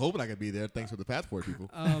come. I was hoping I could be there. Thanks for the passport, people.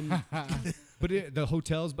 But the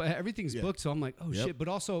hotels, but everything's Yeah. booked. So I'm like, oh Yep. shit. But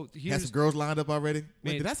also, Had here's some girls lined up already.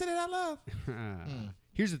 Wait, Man. did I say that out loud?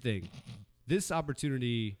 here's the thing. This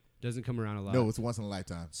opportunity doesn't come around a lot. No, it's once in a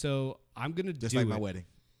lifetime. So I'm gonna Just do like it. my wedding.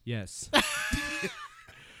 Yes.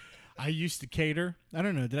 I used to cater. I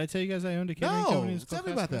don't know. Did I tell you guys I owned a catering No, company? It's tell called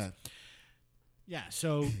me about Fast that. Foods? Yeah.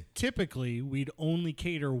 So typically we'd only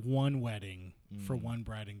cater one wedding for one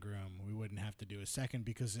bride and groom. We wouldn't have to do a second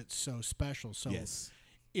because it's so special. So Yes.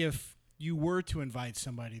 if you were to invite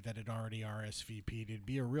somebody that had already RSVP'd, it'd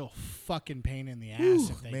be a real fucking pain in the ass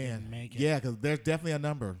if they didn't make it. Yeah, because there's definitely a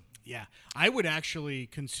number. Yeah. I would actually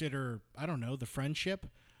consider, I don't know, the friendship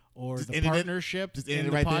or Just the ending it? partnership Just in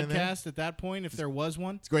ending the it right there and there? podcast at that point if there was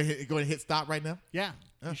one. Let's go ahead and hit stop right now. Yeah.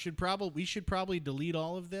 We should probably delete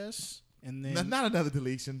all of this and then Not another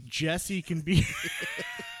deletion. Jesse can be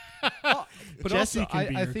But Jesse also, can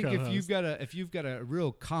be I your think co-host. if you've got a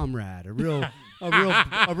real comrade, a real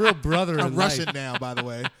brother, I'm in Russian life, now, by the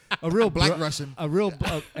way. a real Black Russian. a real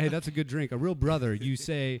hey, that's a good drink. A real brother. You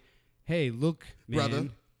say, hey, look,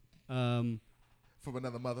 man, Brother. From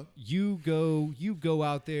another mother. you go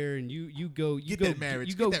out there and you go Get go that marriage.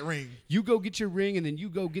 you Get go that ring. You go get your ring, and then you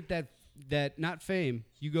go get that not fame.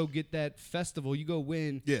 You go get that festival. You go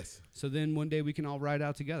win. Yes. So then one day we can all ride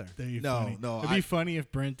out together. No, It'd be funny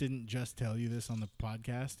if Brent didn't just tell you this on the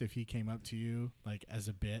podcast. If he came up to you like as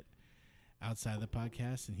a bit outside the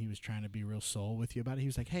podcast and he was trying to be real soul with you about it. He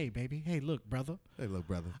was like, "Hey, baby. Hey, look, brother. Hey, look,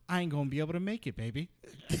 brother. I ain't gonna be able to make it, baby."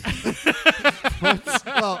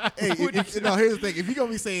 Well, hey, no, here's the thing. If you're going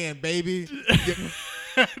to be saying baby,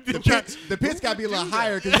 the pitch got to be a little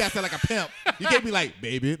higher because you got to sound like a pimp. You can't be like,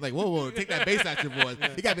 baby. Like, whoa, take that bass out your voice.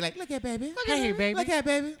 You got to be like, look at baby. Hey, baby. Look at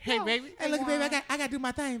baby. Hey, baby. Hey, look at baby. I got to do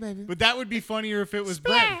my thing, baby. But that would be funnier if it was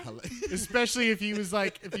Brent, especially if he was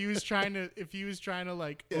trying to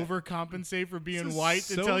like overcompensate for being This is white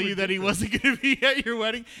to so tell you that he ridiculous. wasn't going to be at your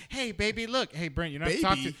wedding. Hey, baby, look. Hey, Brent, you don't have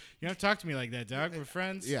to Baby. talk to me like that, dog. We're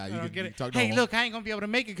friends. Yeah, you I don't can- get you it. talk Hey, normal. look, I ain't gonna be able to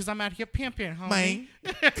make it because I'm out here pimping, homie. Man.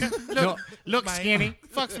 Look, Man. skinny.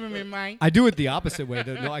 Fucks with me, man. I do it the opposite way.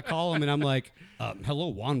 Though. No, I call him and I'm like, "Hello,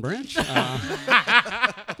 Juan Branch.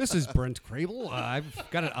 This is Brent Crable. I've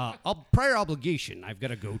got a prior obligation. I've got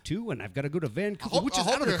to go to, and I've got to go to Vancouver, which is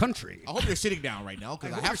out of the country. I hope you're sitting down right now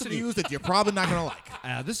because I hope have you're some sitting- news that you're probably not going to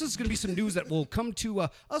like. This is going to be some news that will come to a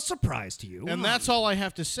surprise to you. And that's all I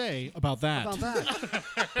have to say about that. about that.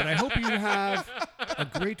 But I hope you have a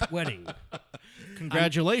great wedding.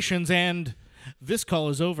 Congratulations, and this call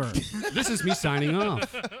is over. This is me signing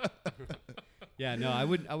off. Yeah, no, I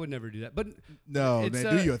would never do that. But No, it's,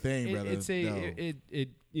 man, do your thing, brother. It's No.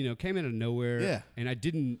 it came out of nowhere. Yeah. And I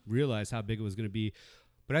didn't realize how big it was going to be.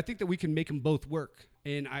 But I think that we can make them both work.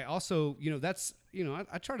 And I also, that's,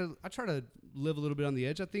 I try to live a little bit on the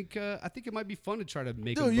edge. I think it might be fun to try to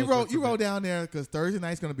make. Dude, them you both roll work you for roll good. down there because Thursday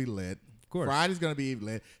night's going to be lit. Of course. Friday's going to be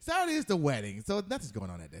lit. Saturday is the wedding, so nothing's going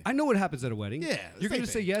on that day. I know what happens at a wedding. Yeah, You're same going to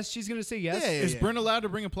say thing. yes. She's going to say yes. Yeah, yeah, Is yeah. Brent allowed to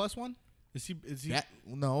bring a plus one? Is he?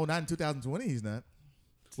 No, not in 2020. He's not.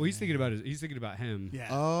 Well, he's thinking about him. Yeah.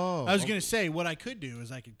 Oh, I was gonna say what I could do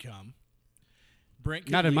is I could come, Brent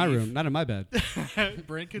could Not in my leave. room. Not in my bed.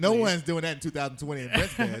 Brent could No leave. one's doing that in 2020 in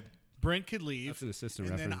Brent's bed. Brent could leave. That's an assistant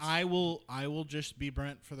and reference. then I will just be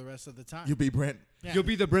Brent for the rest of the time. You be Brent. Yeah. You'll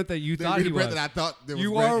be the Brent that you You'll thought be he the Brent was. that I thought there was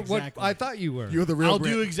You Brent. are Exactly. what I thought you were. You're the real I'll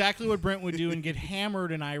Brent. do exactly what Brent would do and get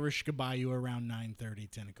hammered in Irish goodbye you around 9:30,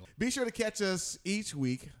 10 o'clock. Be sure to catch us each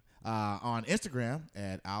week on Instagram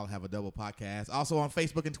at I'll Have a Double Podcast. Also on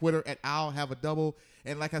Facebook and Twitter at I'll Have a Double.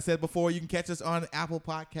 And like I said before, you can catch us on Apple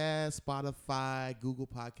Podcasts, Spotify, Google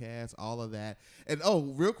Podcasts, all of that. And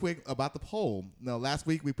real quick about the poll. No, last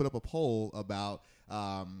week we put up a poll about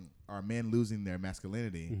are men losing their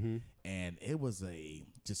masculinity, and it was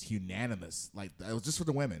just unanimous. Like it was just for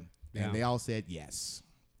the women, and they all said yes.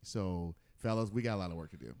 So, fellas, we got a lot of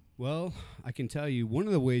work to do. Well, I can tell you one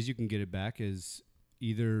of the ways you can get it back is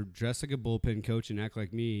either dress like a bullpen coach and act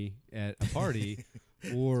like me at a party,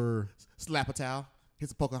 or Slap a towel, hit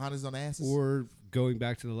some Pocahontas on the asses, or going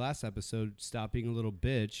back to the last episode, stop being a little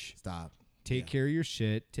bitch. stop. Take care of your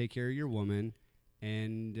shit. Take care of your woman,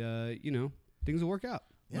 and things will work out.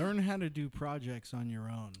 Yeah. Learn how to do projects on your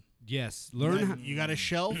own. Yes, learn. how, You got a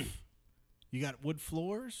shelf. You got wood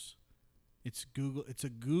floors. It's a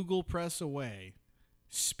Google press away.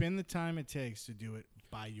 Spend the time it takes to do it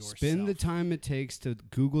by yourself. Spend the time it takes to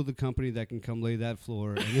Google the company that can come lay that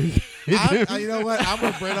floor. And then You know what? I'm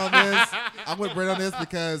with Brent on this. I'm with Brent on this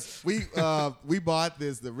because we bought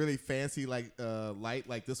the really fancy light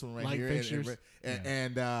like this one right Light here, fixtures.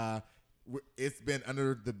 and it's been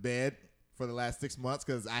under the bed for the last 6 months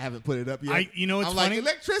because I haven't put it up yet. You know what's I'm funny? like,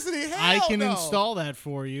 electricity. Hell I can no. install that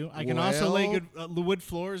for you. I can also lay Well, good wood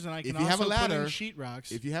floors, and I can if you have also a put ladder, in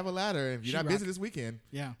sheetrocks. If you have a ladder, if you're not Sheetrock. busy this weekend,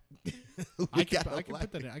 Yeah, we I can got a put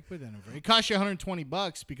that. ladder. I can put that in for you. It costs you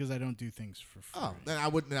 $120 because I don't do things for free. Oh, then I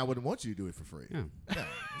wouldn't want you to do it for free. Yeah. No,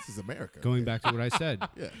 this is America. going back to what I said,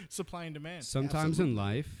 Yeah. Supply and demand. sometimes in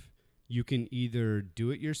life you can either do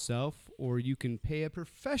it yourself or you can pay a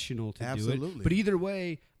professional to do Absolutely. it. But either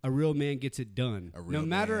way, a real man gets it done. A real No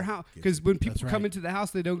matter man how, gets because when people That's come right. into the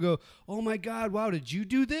house, they don't go, "Oh my God, wow, did you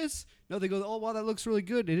do this?" No, they go, "Oh wow, that looks really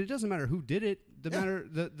good." And it doesn't matter who did it.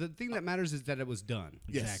 The thing that matters is that it was done.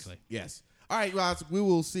 Yes. Exactly. Yes. All right, Ross, we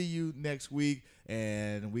will see you next week,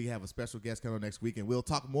 and we have a special guest coming next week, and we'll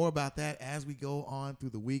talk more about that as we go on through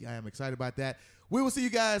the week. I am excited about that. We will see you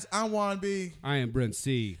guys. I'm Juan B. I am Brent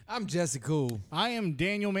C. I'm Jesse Cool. I am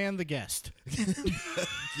Daniel Mann, the guest. Hey,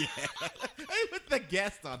 with the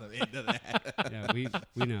guest on the end of that. Yeah,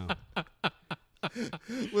 we know.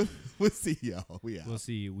 We'll see y'all. We out. We'll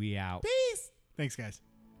see you. We out. Peace. Thanks, guys.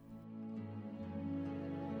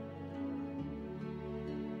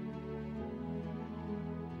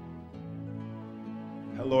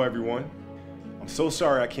 Hello, everyone. I'm so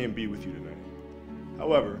sorry I can't be with you tonight.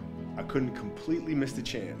 However, I couldn't completely miss the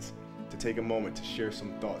chance to take a moment to share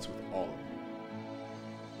some thoughts with all of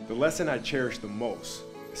you. The lesson I cherish the most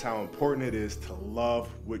is how important it is to love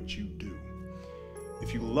what you do.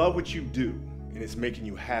 If you love what you do and it's making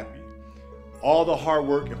you happy, all the hard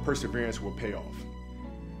work and perseverance will pay off.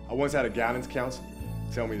 I once had a guidance counselor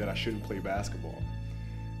tell me that I shouldn't play basketball,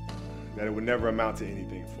 that it would never amount to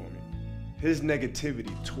anything for me. His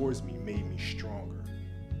negativity towards me made me stronger.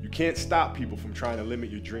 You can't stop people from trying to limit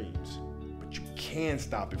your dreams, but you can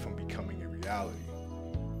stop it from becoming a reality.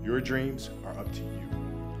 Your dreams are up to you.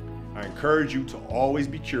 I encourage you to always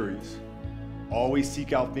be curious, always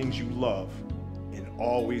seek out things you love, and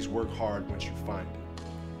always work hard once you find it.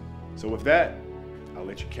 So with that, I'll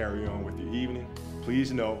let you carry on with your evening.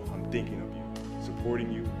 Please know I'm thinking of you,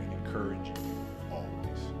 supporting you, and encouraging you.